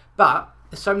reputation, though, but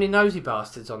there's so many nosy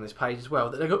bastards on this page as well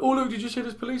that they go, oh look, did you see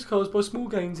there's police cars by small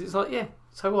gains? It's like, yeah,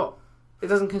 so what? It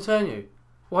doesn't concern you.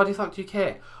 Why the fuck do you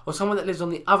care? Or someone that lives on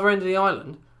the other end of the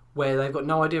island where they've got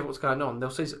no idea of what's going on, they'll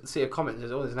see a comment that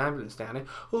says, oh, there's an ambulance down here.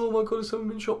 Oh my god, has someone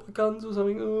been shot by guns or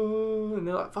something? Oh, and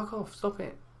they're like, fuck off, stop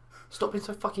it. Stop being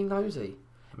so fucking nosy.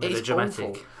 It's dramatic.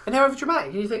 Awful. And they're over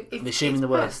dramatic. And you think, they're assuming the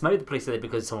worst. Maybe the police are there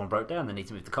because someone broke down. They need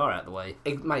to move the car out of the way.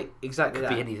 Mate, exactly Could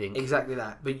that. be anything. Exactly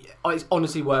that. But it's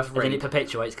honestly worth reading. And then it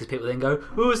perpetuates because people then go,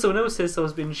 oh, someone else says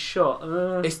someone's been shot.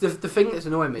 It's the thing that's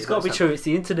annoying me. It's got to be true. It's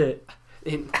the internet.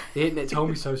 The internet told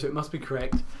me so it must be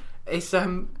correct. It's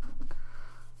it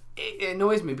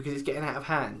annoys me because it's getting out of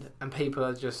hand and people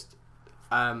are just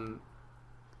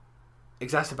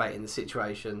exacerbating the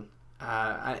situation.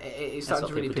 And it's starting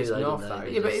to really piss me off, though.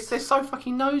 Yeah, but they're so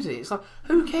fucking nosy. It's like,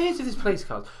 who cares if there's police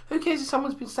cars? Who cares if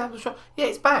someone's been stabbed or shot? Yeah,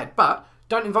 it's bad, but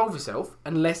don't involve yourself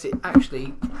unless it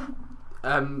actually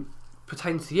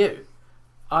pertains to you.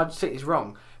 I just think it's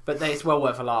wrong. But it's well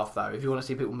worth a laugh, though, if you want to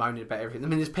see people moaning about everything. I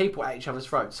mean, there's people at each other's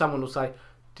throats. Someone will say,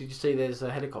 did you see there's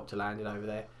a helicopter landed over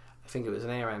there? I think it was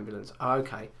an air ambulance. Oh,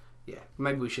 okay. Yeah,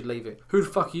 maybe we should leave it. Who the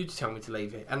fuck are you to tell me to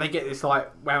leave it? And they get this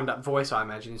like wound up voice, I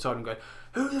imagine, inside them going,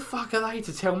 who the fuck are they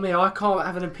to tell me I can't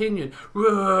have an opinion?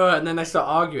 And then they start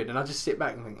arguing and I just sit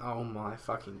back and think, oh my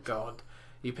fucking god,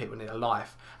 you people need a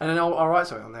life. And then I'll write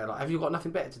something on there like, have you got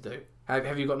nothing better to do?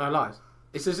 Have you got no lives?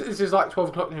 It's just like 12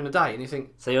 o'clock during the day and you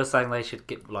think... So you're saying they should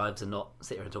get lives and not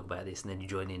sit here and talk about this and then you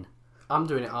join in? I'm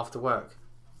doing it after work,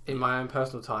 in my own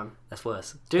personal time. That's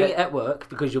worse. Doing it at work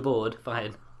because you're bored,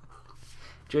 fine.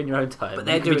 During your own time, but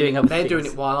they're doing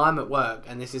it while I'm at work,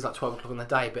 and this is like 12 o'clock in the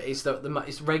day. But it's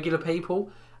it's regular people,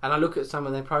 and I look at some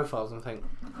of their profiles and think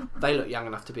they look young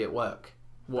enough to be at work.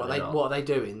 What are they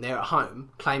doing? They're at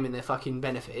home claiming their fucking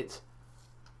benefits,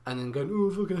 and then going, oh,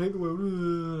 fucking hate the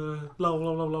world,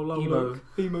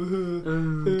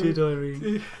 emo, dear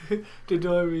diary, dear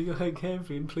diary, I hate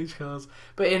Canvey and police cars.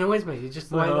 But it annoys me. It's just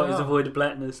the way my heart is devoid of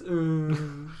blackness.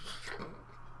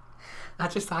 I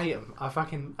just hate them. I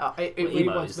fucking... it really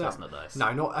emos, that's not nice. No,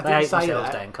 I didn't say say themselves,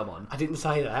 that. Dan, come on. I didn't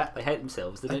say that. They hate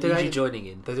themselves. They don't need you joining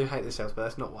in. They do hate themselves, but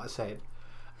that's not what I said.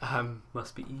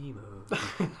 Must be emo.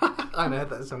 I haven't heard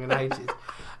that song in ages.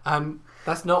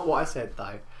 That's not what I said,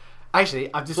 though.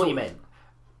 Actually, I've just... What you meant?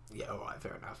 Yeah, alright,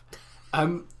 fair enough.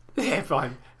 Yeah,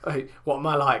 fine. What am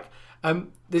I like?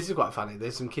 This is quite funny.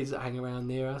 There's some kids that hang around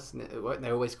near us, and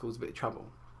they always cause a bit of trouble.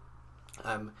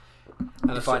 And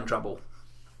define trouble.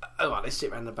 they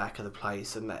sit around the back of the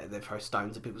place and they throw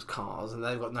stones at people's cars and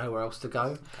they've got nowhere else to go.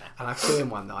 Okay. And I saw him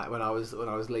one night when I was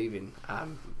leaving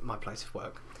my place of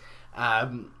work,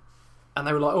 and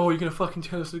they were like, "Oh, you're gonna fucking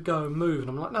tell us to go and move?" And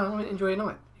I'm like, "No, enjoy your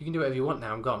night. You can do whatever you want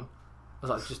now. I'm gone." I was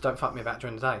like, "Just don't fuck me about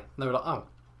during the day." And they were like, "Oh,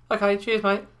 okay, cheers,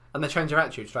 mate." And they changed their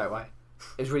attitude straight away.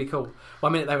 It was really cool.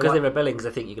 One minute they were because they're rebelling because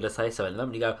they think you're gonna say something. The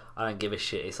moment you go, "I don't give a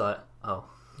shit," it's like, oh.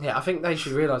 Yeah, I think they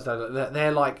should realise though that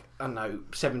they're like, I don't know,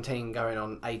 17 going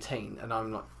on 18, and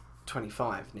I'm like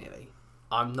 25 nearly.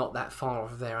 I'm not that far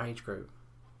off their age group.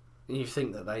 And you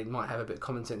think that they might have a bit of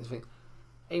common sense and think,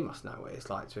 he must know what it's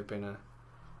like to have been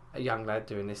a young lad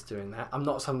doing this, doing that. I'm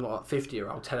not some like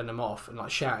 50-year-old telling them off and like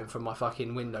shouting from my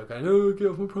fucking window going, "Oh, get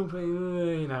off my property,"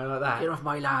 you know, like that. Get off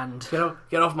my land.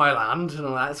 Get off my land and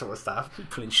all that sort of stuff.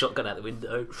 Pulling shotgun out the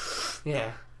window.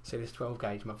 Yeah. See this 12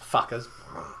 gauge, motherfuckers.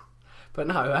 But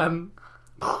no,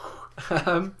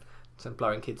 so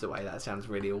blowing kids away, that sounds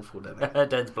really awful, doesn't it?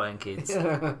 Dan's blowing kids.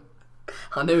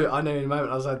 I knew in the moment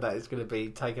I said that it's going to be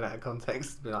taken out of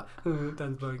context. Be like,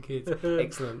 Dan's blowing kids.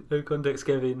 Excellent. No context,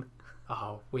 Kevin.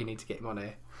 Oh, we need to get him on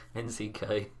here.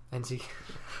 NCK.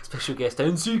 Special guest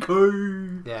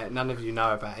NCK. Yeah, none of you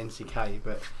know about NCK,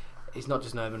 but he's not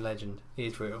just an urban legend. He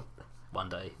is real. One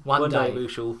day. One day we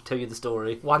shall tell you the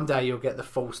story. One day you'll get the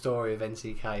full story of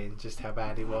NCK and just how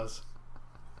bad he was.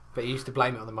 But he used to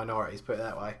blame it on the minorities, put it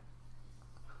that way.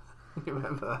 You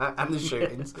remember that? And the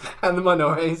shootings. And the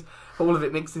minorities. All of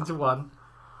it mixed into one.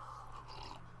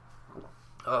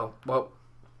 Oh, well,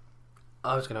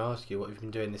 I was going to ask you what you've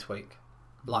been doing this week.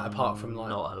 Like, apart from like...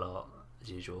 Not a lot, as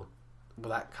usual.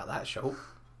 Well, cut that short.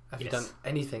 Have you done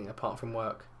anything apart from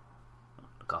work?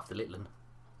 Look after Litland.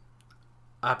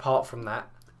 Apart from that?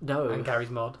 No. And Gary's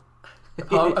mod?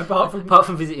 Apart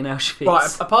from visiting Auschwitz.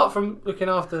 Right, apart from looking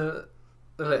after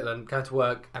the little and going to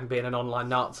work and being an online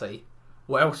Nazi,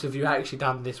 what else have you actually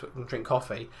done this week and drink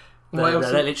coffee? That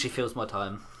literally fills my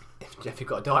time. If you've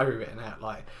got a diary written out,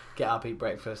 like, get up, eat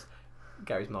breakfast,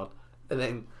 Gary's mod, and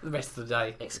then the rest of the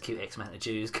day... Execute X amount of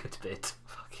Jews, go to bed.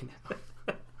 Fucking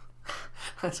hell.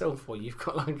 That's awful. You've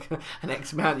got like an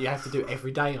X amount you have to do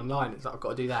every day online. It's like, I've got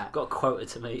to do that. Got a quota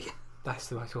to meet. That's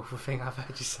the most awful thing I've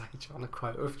heard you say, John. A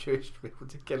quota of Jewish people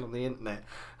to kill on the internet.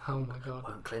 Oh my god.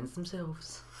 Won't cleanse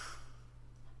themselves.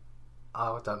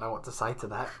 Oh, I don't know what to say to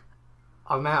that.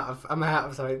 I'm out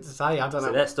of something to say. I don't know.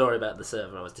 So that story about the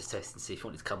server I was just testing to see if you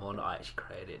wanted to come on, I actually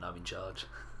created it and I'm in charge.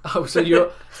 Oh, so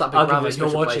you're it's like Big Brother,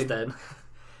 you're watching. Then.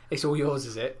 It's all yours,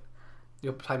 is it?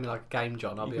 You're playing me like a game,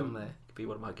 John. I'll be on there. Be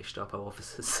one of my Gestapo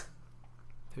officers.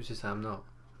 Who's to say I'm not?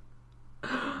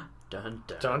 Dun,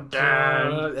 dun, dun,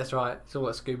 dun. That's right. It's all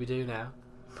like Scooby-Doo now.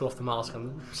 Pull off the mask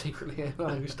and secretly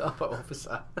a Gestapo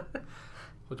officer.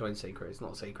 We're doing secret. It's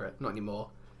not secret. Not anymore.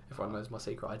 Everyone knows my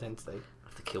secret identity. I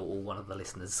have to kill all one of the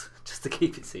listeners just to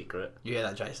keep it secret. You hear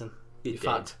that, Jason? You're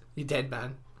fucked. You're dead,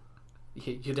 man.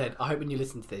 You're dead. I hope when you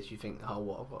listen to this you think, oh,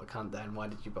 what a cunt, Dan. Why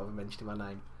did you bother mentioning my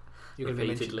name?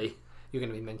 Repeatedly. You're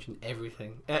going to be mentioned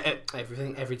everything,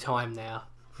 every time now.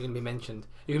 You're going to be mentioned.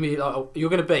 You're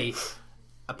going to be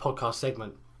a podcast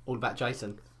segment all about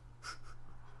Jason.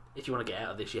 If you want to get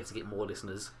out of this, you have to get more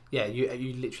listeners. Yeah,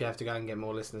 you literally have to go and get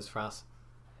more listeners for us.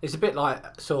 It's a bit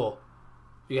like Saw.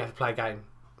 You have to play a game,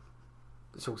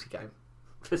 the saucy game.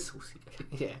 The saucy game.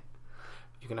 Yeah,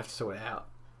 you're going to have to sort it out.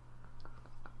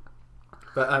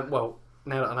 But well,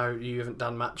 now that I know you haven't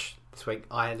done much this week,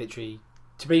 I literally.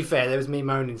 To be fair, there was me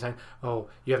moaning saying, "Oh,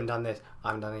 you haven't done this. I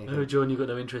haven't done anything." Oh, John, you've got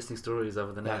no interesting stories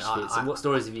other than Auschwitz. And what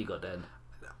stories have you got,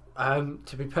 Dan?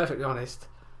 To be perfectly honest,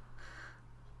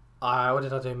 what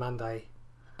did I do Monday?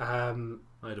 I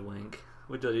had a wank.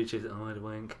 What did I do Tuesday? I had a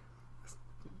wank.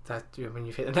 When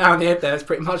you've hit the nail on the head there, that's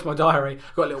pretty much my diary.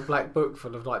 I've got a little black book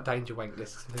full of like danger wank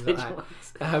lists and things like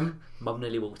that. Mum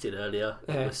nearly walked in earlier.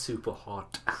 Yeah. It was super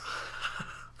hot.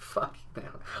 Fucking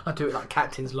hell. I do it like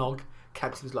Captain's log,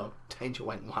 danger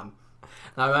wank 1.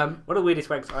 Now, one of the weirdest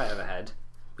wanks I ever had,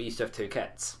 we used to have 2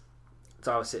 cats.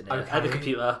 So I was sitting there at the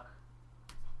computer,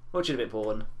 watching a bit of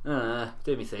porn,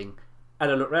 doing my thing,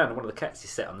 and I look round and one of the cats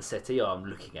is sat on the settee arm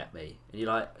looking at me, and you're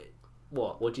like,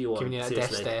 what do you want? Giving you that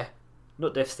death stare.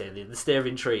 Not death stare, the stare of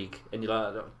intrigue, and you're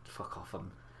like, fuck off,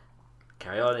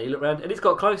 carry on, and you look round and it's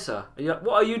got closer, and you're like,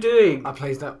 what are you doing?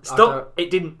 Please don't. Stop. It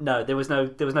didn't. No, there was no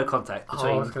contact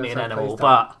between me and animal,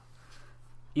 but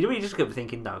you really just got to be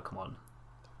thinking, no, come on.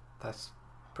 That's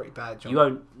pretty bad, John. You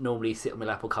won't normally sit on my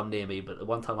lap or come near me, but the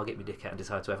one time I get my dick out and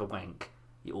decide to have a wank,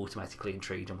 you're automatically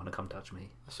intrigued and want to come touch me.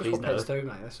 That's just what pets do,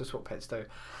 mate. That's just what pets do.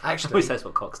 Actually, always that's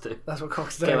what cocks do. That's what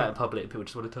cocks do. Get out in public and people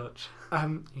just want to touch.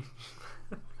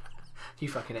 You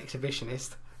fucking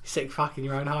exhibitionist. Sick fuck in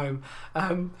your own home.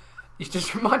 You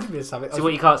just reminded me of something. So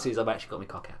what you can't see is I've actually got my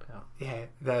cock out now. Yeah,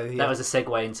 That was a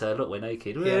segue into look, we're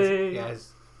naked.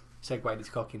 Yes. Segued his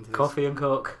cock into this. Coffee and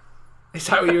cock. Is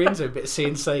that what you're into? A bit of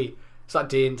CNC. It's like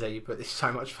D&D, but it's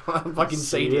so much fun. Fucking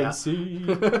seedier.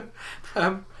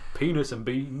 Penis and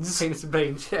beans. Penis and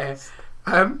beans, yes.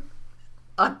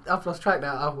 I've lost track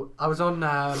now. I was on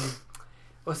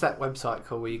what's that website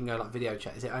called where you can go like video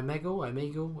chat? Is it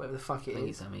Omegle, whatever the fuck it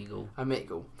is. It's Omegle.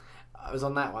 Omegle. I was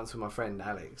on that once with my friend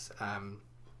Alex.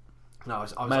 No, I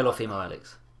was Male or female,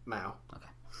 Alex? Male. Okay.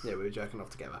 Yeah, we were jerking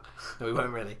off together. No, we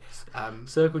weren't really.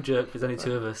 Circle jerk. There's only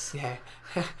two of us. Yeah,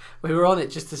 we were on it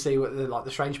just to see what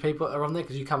the strange people that are on there,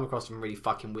 because you come across some really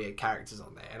fucking weird characters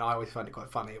on there, and I always find it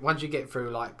quite funny. Once you get through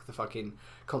like the fucking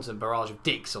constant barrage of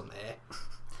dicks on there,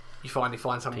 you finally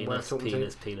find someone worth talking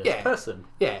penis, to. Yeah, person.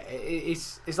 Yeah,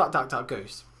 it's like Duck Duck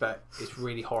Goose, but it's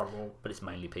really horrible. But it's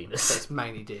mainly But penis. it's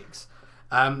mainly dicks.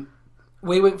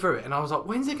 We went through it, and I was like,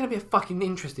 when's there going to be a fucking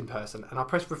interesting person? And I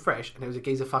pressed refresh, and it was a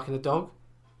geezer fucking a dog.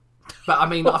 But I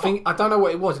mean, I don't know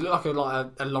what it was. It looked like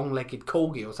a long-legged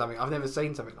corgi or something. I've never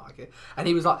seen something like it. And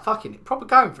he was like fucking it, proper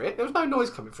going for it. There was no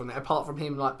noise coming from it apart from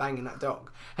him like banging that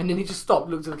dog. And then he just stopped,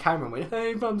 looked at the camera, and went,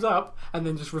 "Hey, thumbs up," and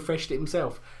then just refreshed it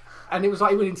himself. And it was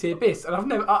like he went into the abyss. And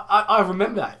I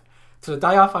remember that to the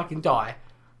day I fucking die.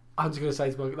 I'm just gonna say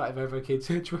to my like if ever a kid,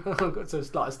 I've got to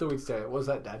start a story to tell you. What was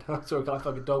that, Dad? I saw a guy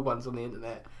fucking dog once on the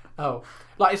internet. Oh,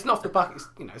 like it's not off the bucket.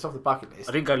 It's off the bucket list.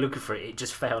 I didn't go looking for it. It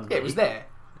just found me. Yeah, it was there.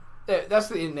 Yeah, that's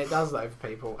what the internet does though for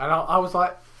people. And I was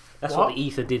like, that's what the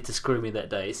ether did to screw me that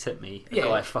day. It sent me a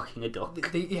guy fucking a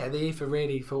dog. The ether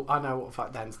really thought, I know what the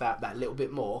fuck Dan's that little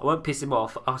bit more. I won't piss him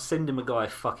off. I'll send him a guy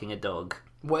fucking a dog.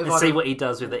 What if and see what he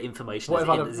does with that information. What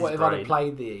if I'd have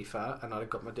played the ether and I'd have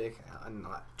got my dick out and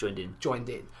like joined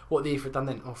in? What the ether had done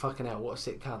then? Oh fucking hell! What a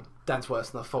sick cunt. Dan's worse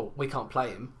than I thought. We can't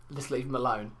play him. Let's leave him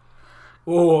alone.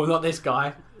 Oh, not this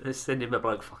guy. Let's send him a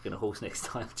bloke fucking a horse next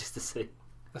time just to see.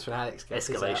 That's when Alex gets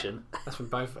escalation. That's when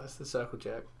both of us, the circle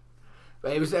jerk.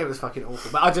 But it was fucking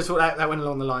awful. But I just thought that went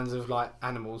along the lines of like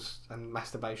animals and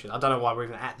masturbation. I don't know why we're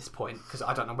even at this point because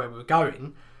I don't know where we were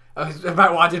going. It was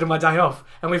about what I did on my day off,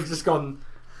 and we've just gone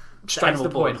straight to the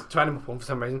point to animal porn for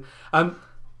some reason. Is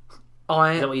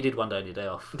that what you did one day on your day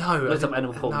off? No, looked up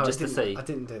animal porn just to see. I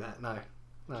didn't do that. No,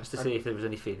 just to see if there was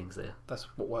any feelings there. That's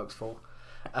what works for.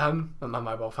 On my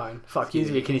mobile phone. Fuck Excuse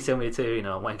you. me, can you tell me too? You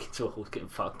know, I'm wanking to a horse getting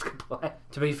fucked. Goodbye.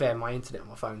 To be fair, my internet on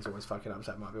my phone's always fucking up,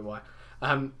 so that might be why.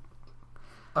 I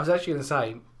was actually going to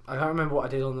say, I can't remember what I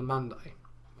did on the Monday,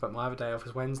 but my other day off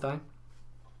was Wednesday,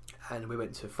 and we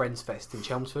went to Friends Fest in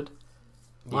Chelmsford.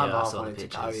 My half wanted to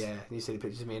go, yeah. You see the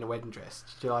pictures of me in a wedding dress.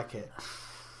 Did you like it?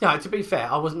 No, to be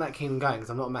fair, I wasn't that keen on going because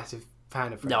I'm not a massive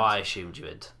fan of Friends. No, I assumed you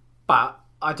would. But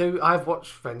I've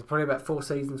watched Friends probably about 4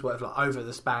 seasons worth, like over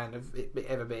the span of it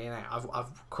ever being out.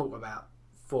 I've caught about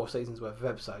 4 seasons worth of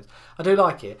episodes. I do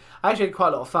like it. I actually had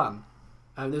quite a lot of fun.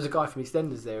 There was a guy from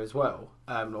EastEnders there as well,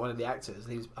 one of the actors.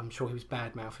 And I'm sure he was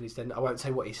bad mouthing EastEnders. I won't say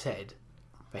what he said,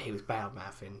 but he was bad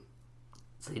mouthing.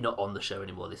 So he's not on the show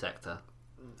anymore, this actor?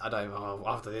 I don't know.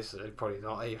 After this, probably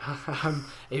not.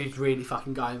 He was really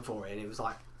fucking going for it, and it was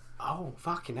like, oh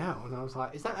fucking hell! And I was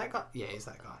like, is that guy? Yeah, it's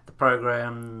that guy. The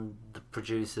program, the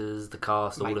producers, the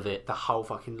cast, all of it, the whole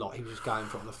fucking lot. He was just going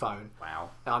for it on the phone. Wow.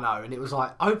 I know, and it was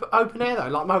like open air though,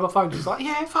 like mobile phone. Just like,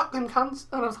 yeah, fuck them cunts.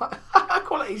 And I was like,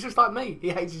 quality's just like me. He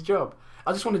hates his job.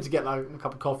 I just wanted to get like a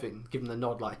cup of coffee and give him the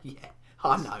nod, like, yeah,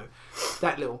 I know.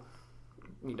 That little.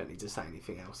 You don't need to say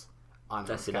anything else. I know.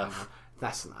 That's enough.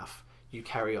 That's enough. You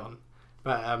carry on.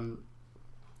 But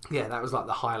yeah, that was like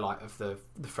the highlight of the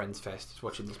Friends Fest, is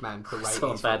watching this man berate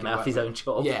his bad mouth his own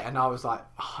job. Yeah, and I was like,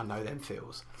 oh, I know them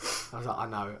feels. I was like, I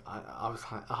know. I was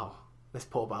like, oh, this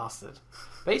poor bastard.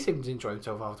 But he seemed to enjoy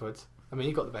himself afterwards. I mean,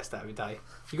 he got the best out of his day.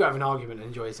 You got to have an argument and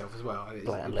enjoy yourself as well. It's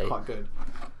quite good.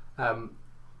 But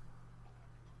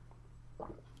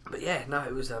yeah, no,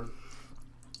 it was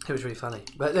really funny.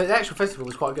 But the actual festival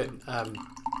was quite good. Do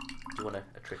you want a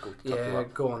trickle? Yeah,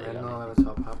 go on then. I'll have a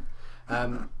top up.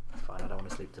 Fine, I don't want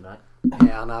to sleep tonight.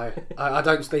 Yeah, I know. I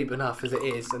don't sleep enough as it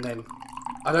is, and then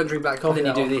I don't drink black coffee. And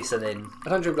then you do this, and then I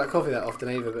don't drink black coffee that often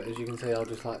either. But as you can see, I'll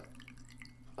just like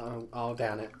I'll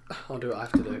down it. I'll do what I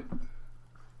have to do.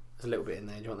 There's a little bit in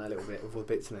there. Do you want that little bit with all the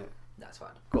bits in it? That's fine.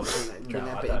 Go on, drink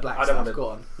that bit of black stuff. Go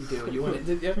on, you do what you want it.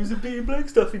 Did you? There's a bit of black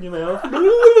stuff in your mouth.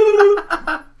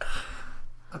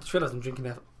 I just realised I'm drinking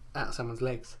out of someone's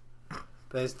legs.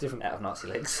 But there's different. Out of Nazi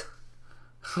legs.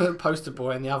 Poster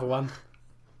boy and the other one.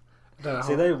 I don't know.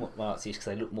 See, they want Nazis because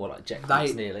they look more like Jack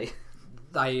Boots nearly.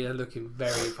 They are looking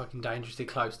very fucking dangerously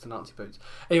close to Nazi boots.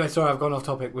 Anyway, sorry, I've gone off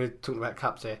topic. We're talking about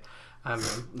cups here.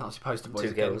 Nazi poster boys.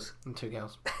 2 girls. And 2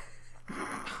 girls.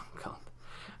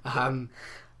 Can't.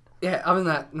 yeah, other than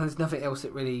that, there's nothing else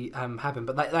that really happened.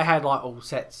 But they had like all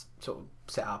sets sort of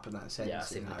set up in that sense. Yeah, I've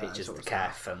seen the that pictures sort of the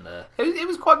calf and the... It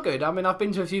was quite good. I mean, I've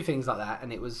been to a few things like that,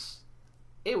 and it was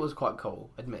quite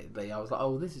cool. Admittedly, I was like,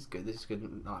 oh, this is good.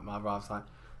 And like my wife was like,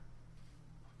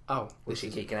 oh, Was she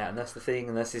kicking out, and that's the thing,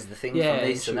 and this is the thing Yeah, from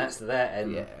this, she- and that's the that,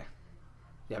 and yeah.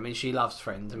 I mean, she loves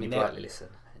Friends. I mean, you politely listen.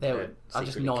 they You were, don't I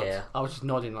just secretly nod. care. I was just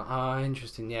nodding like, oh,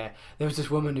 interesting. Yeah, there was this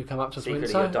woman who came up to us and went,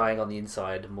 Secretly, so you're dying on the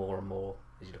inside more and more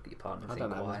as you look at your partner and I think,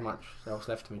 don't have why? as much else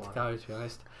left for me Why? to go, to be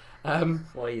honest.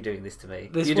 Why are you doing this to me?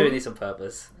 This You're one- doing this on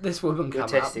purpose. This woman You're came up.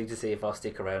 testing to see if I'll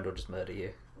stick around or just murder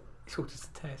you. It's all just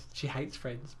a test. She hates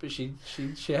Friends, but she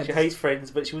had She this, hates Friends,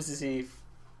 but she wants to see if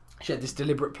she had this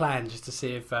deliberate plan just to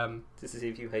see if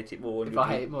you hate it more. And If you'll I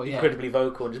be hate it more, yeah. incredibly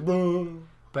vocal and just. Boom.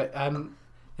 But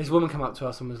this woman came up to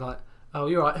us and was like, "Oh,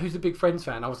 you're right. Who's the big Friends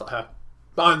fan?" I was like, "Her."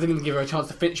 But I didn't give her a chance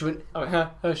to finish. She went, "Oh,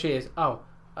 her she is." Oh,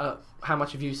 how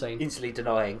much have you seen? Instantly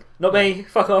denying. Not me.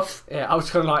 Fuck off. Yeah, I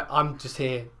was kind of like, "I'm just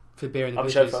here for beer and the I'm a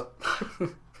bitches."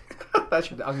 chauffeur.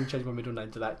 I'm going to change my middle name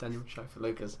to that, Daniel Chauffeur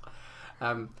Lucas.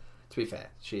 To be fair,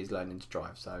 she is learning to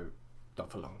drive, so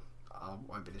not for long. I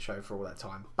won't be the chauffeur all that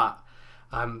time. But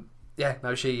yeah,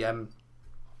 no, she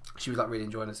was like really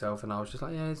enjoying herself, and I was just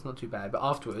like, yeah, it's not too bad. But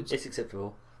afterwards, It's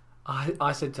acceptable.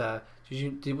 I said to her,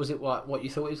 was it what you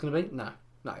thought it was going to be? No.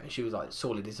 And she was like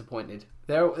sorely disappointed.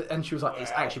 And she was like,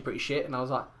 it's actually pretty shit. And I was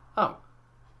like, oh.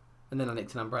 And then I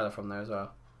nicked an umbrella from there as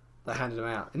well. They handed them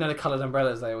out. You know the coloured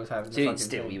umbrellas they always have. In the So you fucking didn't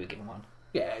steal, thing? you were given one.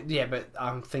 Yeah, but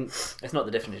It's not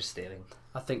the definition of stealing.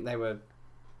 I think they were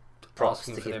Props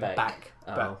asking to for give them back. back.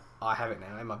 Oh. But I have it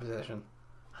now in my possession,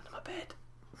 under my bed,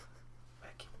 where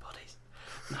I keep bodies.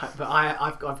 No, but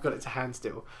I've got it to hand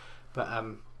still. But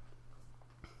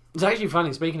it's actually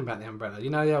funny speaking about the umbrella. You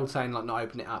know the old saying like not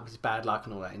open it up because it's bad luck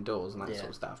and all that indoors and that Yeah. sort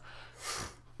of stuff.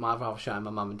 My other half was showing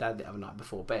my mum and dad the other night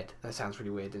before bed. That sounds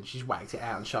really weird, and she's whacked it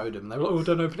out and showed them. They were like, "Oh,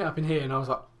 don't open it up in here," and I was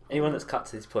like, Anyone that's cut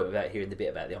to this point without hearing the bit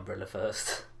about the umbrella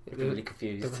first, they'd be really "There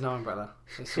confused. was no umbrella."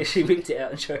 It's She whipped it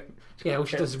out and showed. yeah, all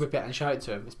she does is whip it out and show it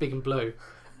to him. It's big and blue.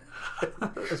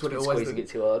 That's what it always Squeezing is.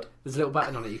 it too hard. There's a little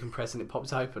button on it you can press and it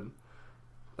pops open.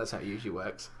 That's how it usually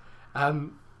works.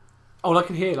 All I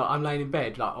can hear, like I'm laying in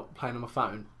bed, like playing on my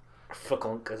phone. Fuck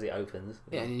on, because it opens.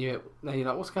 Yeah, and you're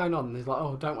like, "What's going on?" And he's like,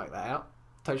 "Oh, don't wake that out.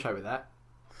 Don't show me that."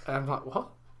 And I'm like, "What?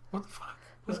 What the fuck?"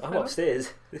 What's I'm going on?"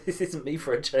 upstairs. This isn't me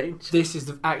for a change. This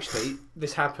is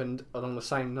this happened on the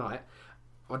same night.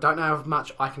 I don't know how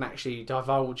much I can actually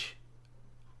divulge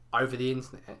over the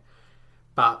internet,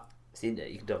 but It's the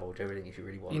internet, you can divulge everything if you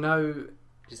really want. you know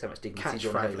Just how much dignity do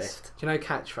you want to have catchphrase. left? Do you know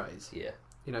catchphrase? Yeah.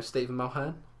 You know Stephen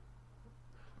Mulhern?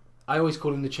 I always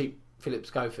call him the cheap Philip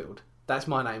Schofield. That's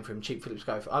my name for him, Cheap Philip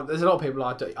Schofield. There's a lot of people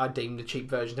I deem the cheap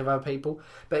version of other people,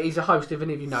 but he's a host. If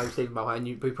any of you know Stephen Mulhern,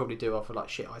 we probably do offer like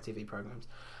shit ITV programs.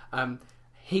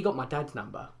 He got my dad's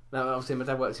number. Now, obviously, my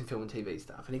dad works in film and TV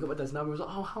stuff, and he got my dad's number. He was like,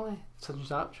 "Oh, hi, such and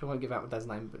such." I won't give out my dad's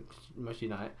name, but most of you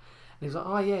know it. And he was like,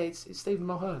 "Oh, yeah, it's Stephen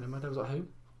Mulhern." And my dad was like, "Who?"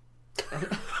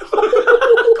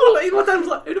 My dad was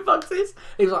like, "Who the fuck's this?"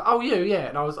 He was like, "Oh, you, yeah."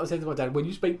 And I said to my dad, "When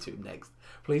you speak to him next,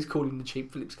 please call him the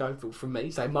cheap Philip Schofield from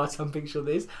me. Say my son thinks you're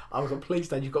this." I was like, "Please,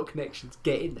 Dad, you've got connections.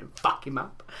 Get in there and fuck him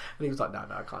up." And he was like, "No,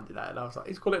 I can't do that." And I was like,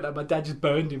 "He's calling it that." My dad just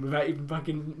burned him without even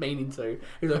fucking meaning to.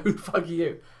 He was like, "Who the fuck are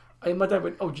you?" And my dad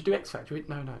went, "Oh, did you do X Factor?" He went,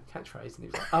 "No, catchphrase." And he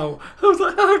was like, "Oh." I was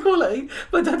like, "Oh, quality."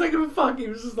 My dad don't give a fuck. He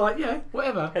was just like, "Yeah,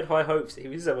 whatever." Had high hopes. He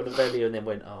was someone of value and then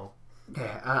went, oh.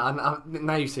 Yeah,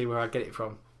 now you see where I get it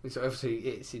from. It's obviously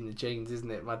it's in the genes, isn't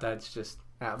it? My dad's just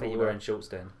out I of think you order. were wearing shorts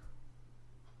then.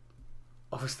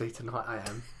 Obviously tonight I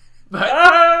am. But,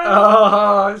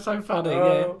 oh, it's so funny.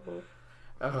 Yeah.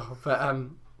 Oh, but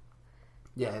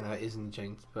yeah, no, it is in the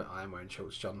genes. But I am wearing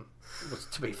shorts, John.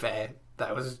 To be fair,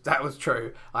 that was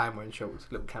true. I am wearing shorts,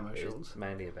 little camo shorts. It's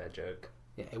mainly a bad joke.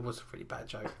 Yeah, it was a really bad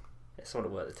joke. It's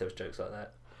someone at work that tells jokes like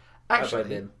that. I blame Actually,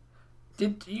 them.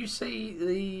 did you see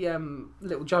the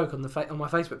little joke on on my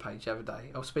Facebook page the other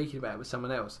day? I was speaking about it with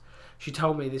someone else. She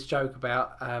told me this joke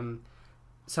about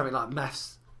something like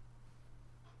maths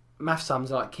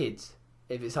sums are like kids.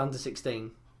 If it's under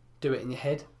 16, do it in your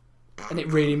head. And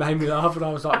it really made me laugh, and I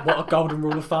was like, "What a golden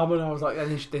rule of thumb!" And I was like,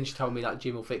 and then she told me like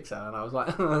Jim will fix her, and I was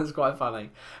like, "That's quite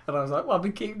funny." And I was like, "Well, I've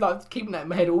been keeping that in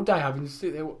my head all day. I've been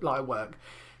sitting there like at work."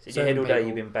 So in your head all day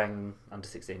you've been banging under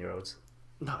 16-year-olds?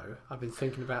 No, I've been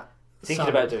thinking about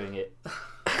About doing it?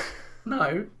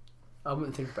 No, I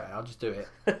wouldn't think about it. I'll just do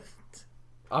it.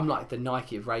 I'm like the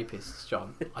Nike of rapists,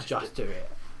 John. I just do it.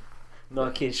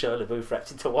 Nike and Shia LaBeouf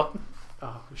wrapped into one.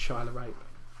 Oh, Shia LaRape.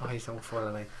 Oh, he's all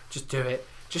following me. Just do it.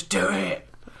 Just do it.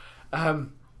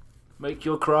 Make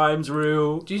your crimes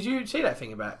real. Did you see that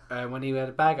thing about when he had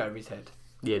a bag over his head?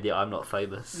 Yeah, I'm not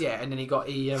famous. Yeah, and then he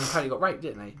apparently got raped,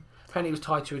 didn't he? Apparently he was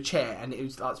tied to a chair, and it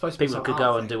was like supposed to be People some could art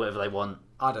go thing. and do whatever they want.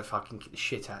 I'd have fucking kicked the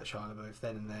shit out of Shia LaBeouf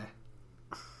then and there.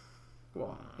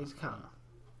 What? He's a cunt.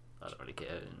 I don't really get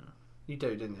it. You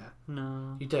do, didn't you?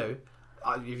 No. You do.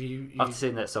 If you After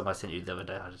seeing that song I sent you the other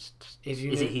day, I just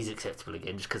he's acceptable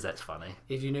again just because that's funny.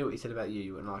 if you knew what he said about you,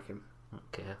 you wouldn't like him. I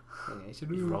don't care. Yeah, he said,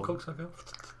 He's "Ooh, wrong." cocksucker."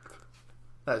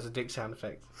 That was a dick sound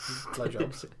effect.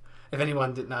 Blowjobs. If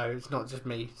anyone didn't know, it's not just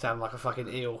me sounding like a fucking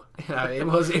eel. You know,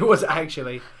 it was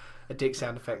actually a dick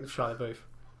sound effect of Shia LaBeouf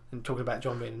and talking about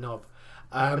John being a knob.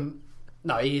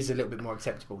 No, he is a little bit more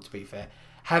acceptable, to be fair.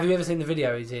 Have you ever seen the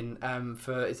video he's in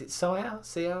for? Is it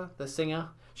Sia, the singer?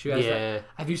 She has that.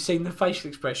 Have you seen the facial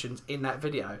expressions in that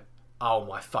video? Oh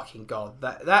my fucking god!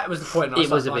 That was the point. It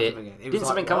was a bit. Him again. Didn't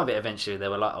something come of it eventually? They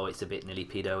were like, "Oh, it's a bit nearly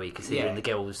pedo-y," considering Yeah. the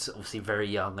girl's obviously very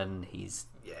young and he's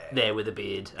there with a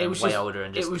beard and was way just- older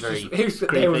and just it was very he was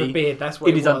creepy. there with a beard. That's what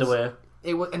in it his was. underwear.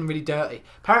 It was and really dirty.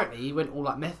 Apparently, he went all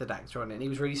like method actor on it, and he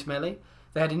was really smelly.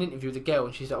 They had an interview with a girl,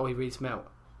 and she said, "Oh, he really smelled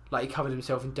like he covered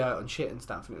himself in dirt and shit and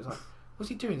stuff." And it was like, "What's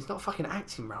he doing? It's not a fucking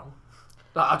acting role."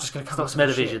 Like, I'm just gonna It's cover not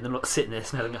smell-o-vision. shit. They're not sitting there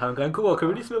smelling at home going, "Cool, I can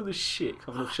really smell this shit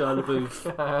coming off Shia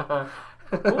LaBeouf."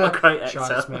 What a great actor!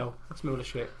 Shia smell the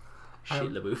shit. Shit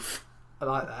LaBeouf. I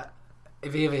like that.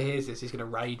 If he ever hears this, he's gonna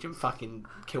rage and fucking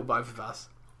kill both of us.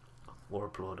 Or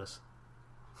applaud us.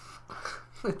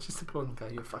 Just applaud and go,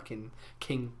 "You're fucking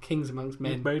kings amongst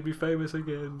men." You've made me famous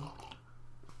again.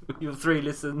 Your 3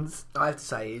 listens. I have to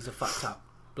say, he's a fucked up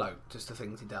bloke. Just the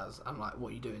things he does. I'm like, what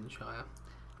are you doing, Shia?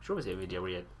 Sure, was it a video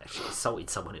where he actually assaulted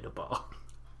someone in a bar?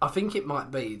 I think it might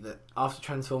be that after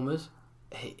Transformers,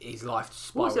 his life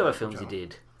spiraled. What was the other out of films he control. did?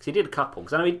 Because he did a couple.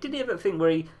 Because I know he did have a thing where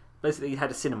he basically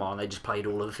had a cinema and they just played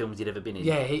all of the films he'd ever been in.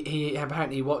 Yeah, he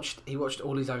apparently watched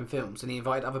all his own films, and he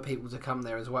invited other people to come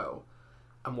there as well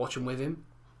and watch them with him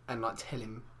and like tell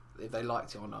him if they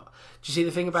liked it or not. Did you see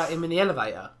the thing about him in the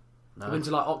elevator? No. He went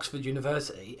to like Oxford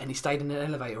University and he stayed in an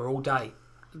elevator all day,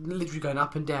 literally going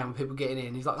up and down, people getting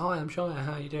in. He's like, "Hi, I'm Shia,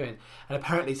 how are you doing?" And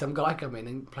apparently some guy came in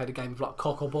and played a game of like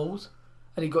cock or balls,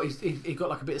 and he got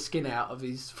like a bit of skin out of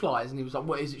his flies, and he was like,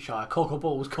 "What is it, Shia? Cock or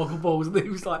balls, cock or balls?" And he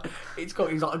was like, he's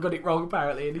like, "I got it wrong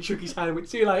apparently," and he shook his hand and went,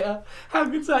 "See you later." How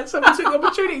good's that? Someone took the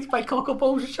opportunity to play cock or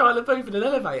balls with Shia LaBeouf in an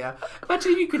elevator.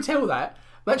 Imagine if you could tell that.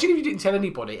 Imagine if you didn't tell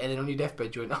anybody, and then on your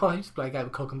deathbed you went, "Oh, I used to play a game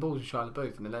of cock and balls with Shia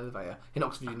LaBeouf in an elevator in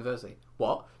Oxford University."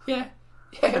 What? Yeah.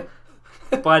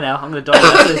 By now, I'm going to die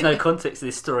now, so there's no context to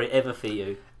this story ever for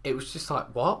you. It was just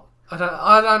like, what? I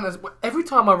don't. Every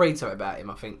time I read something about him,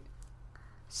 I think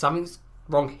something's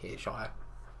wrong here, Shia.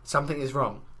 Something is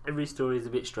wrong. Every story is a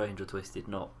bit strange or twisted,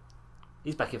 not.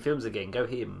 He's back in films again, go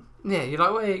him. Yeah, you're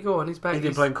like, where you go on? He's back. He's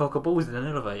been playing cock and balls in an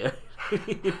elevator.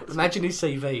 Imagine his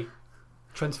CV.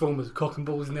 Transformers, cock and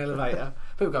balls in the elevator.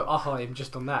 People go, "I'll hire him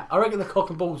just on that." I reckon the cock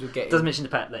and balls would get him. Doesn't mention the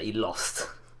fact that he lost.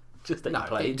 Just that he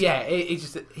played.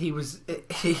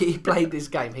 He played this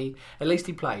game. At least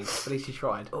he played. At least he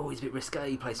tried. Oh, he's a bit risque.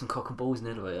 He played some cock and balls in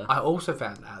an elevator. I also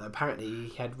found out that apparently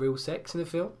he had real sex in the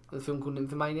film called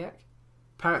Nymphomaniac.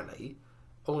 Apparently,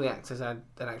 all the actors and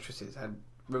actresses had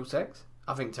real sex.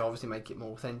 I think to obviously make it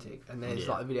more authentic. And there's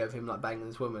like a video of him like banging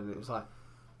this woman, and it was like,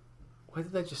 where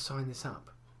did they just sign this up?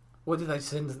 Why did they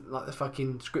send like the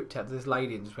fucking script out to this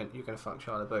lady and just went, "You're gonna fuck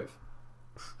Shia LaBeouf"?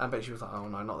 I bet she was like, "Oh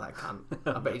no, not that cunt."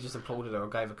 I bet he just applauded her or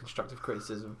gave her constructive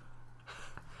criticism.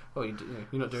 Well, you're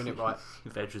not doing it right.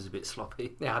 Your veg was a bit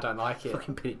sloppy. Yeah, I don't like it.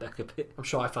 Fucking pin it back a bit. I'm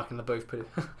shy fucking LaBeouf put it.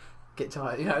 Get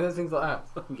tired. You know, there's things like that.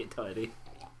 Fucking get tidy.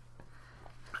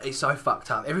 He's so fucked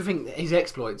up. Everything, his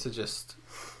exploits are just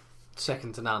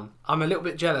second to none. I'm a little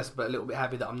bit jealous, but a little bit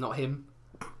happy that I'm not him.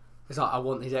 It's like I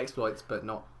want his exploits, but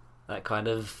not. That kind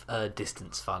of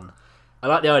distance fun. I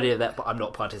like the idea of that, but I'm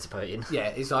not participating. Yeah,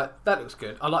 it's like that looks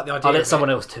good. I like the idea. I'll let of someone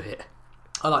it. else do it.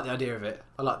 I like the idea of it.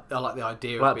 I like the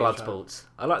idea. I like of being blood shown. sports.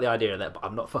 I like the idea of that, but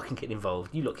I'm not fucking getting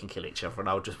involved. You lot can kill each other, and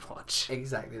I'll just watch.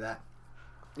 Exactly that.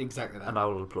 Exactly that. And I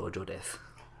will applaud your death.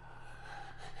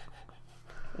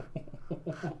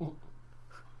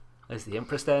 As the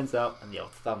Emperor stands up and the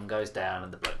old thumb goes down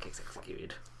and the bloke gets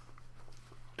executed.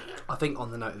 I think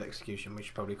on the note of execution, we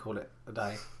should probably call it a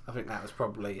day. I think that was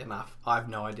probably enough. I have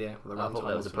no idea what the I runtime thought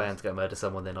there was a for plan this. to go murder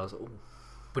someone, then I was like, ooh,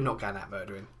 We're not going out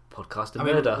murdering. podcast of I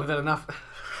mean, murder. we've had enough.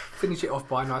 Finish it off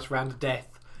by a nice round of death.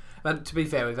 But to be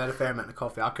fair, we've had a fair amount of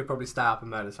coffee. I could probably stay up and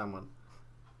murder someone.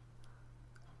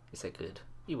 Is that good?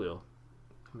 You will.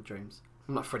 My dreams.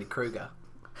 I'm not Freddy Krueger.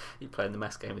 You're playing the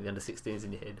mass game with the under 16s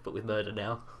in your head, but with murder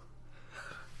now.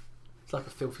 It's like a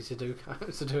filthy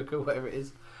Sudoku, whatever it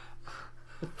is.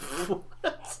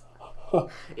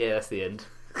 Yeah, that's the end.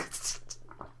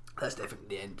 That's definitely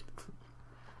the end.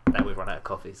 Now we've run out of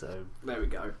coffee, so There we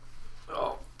go.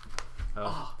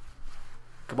 Oh.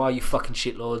 goodbye, you fucking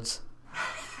shitlords.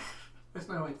 There's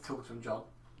no way to talk to him, John.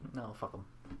 No, fuck them.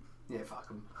 Yeah, fuck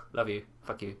him. Love you.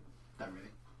 Fuck you. Don't really.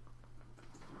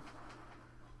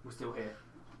 We're still here.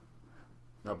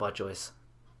 Not by choice.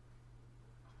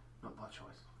 Not by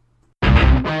choice.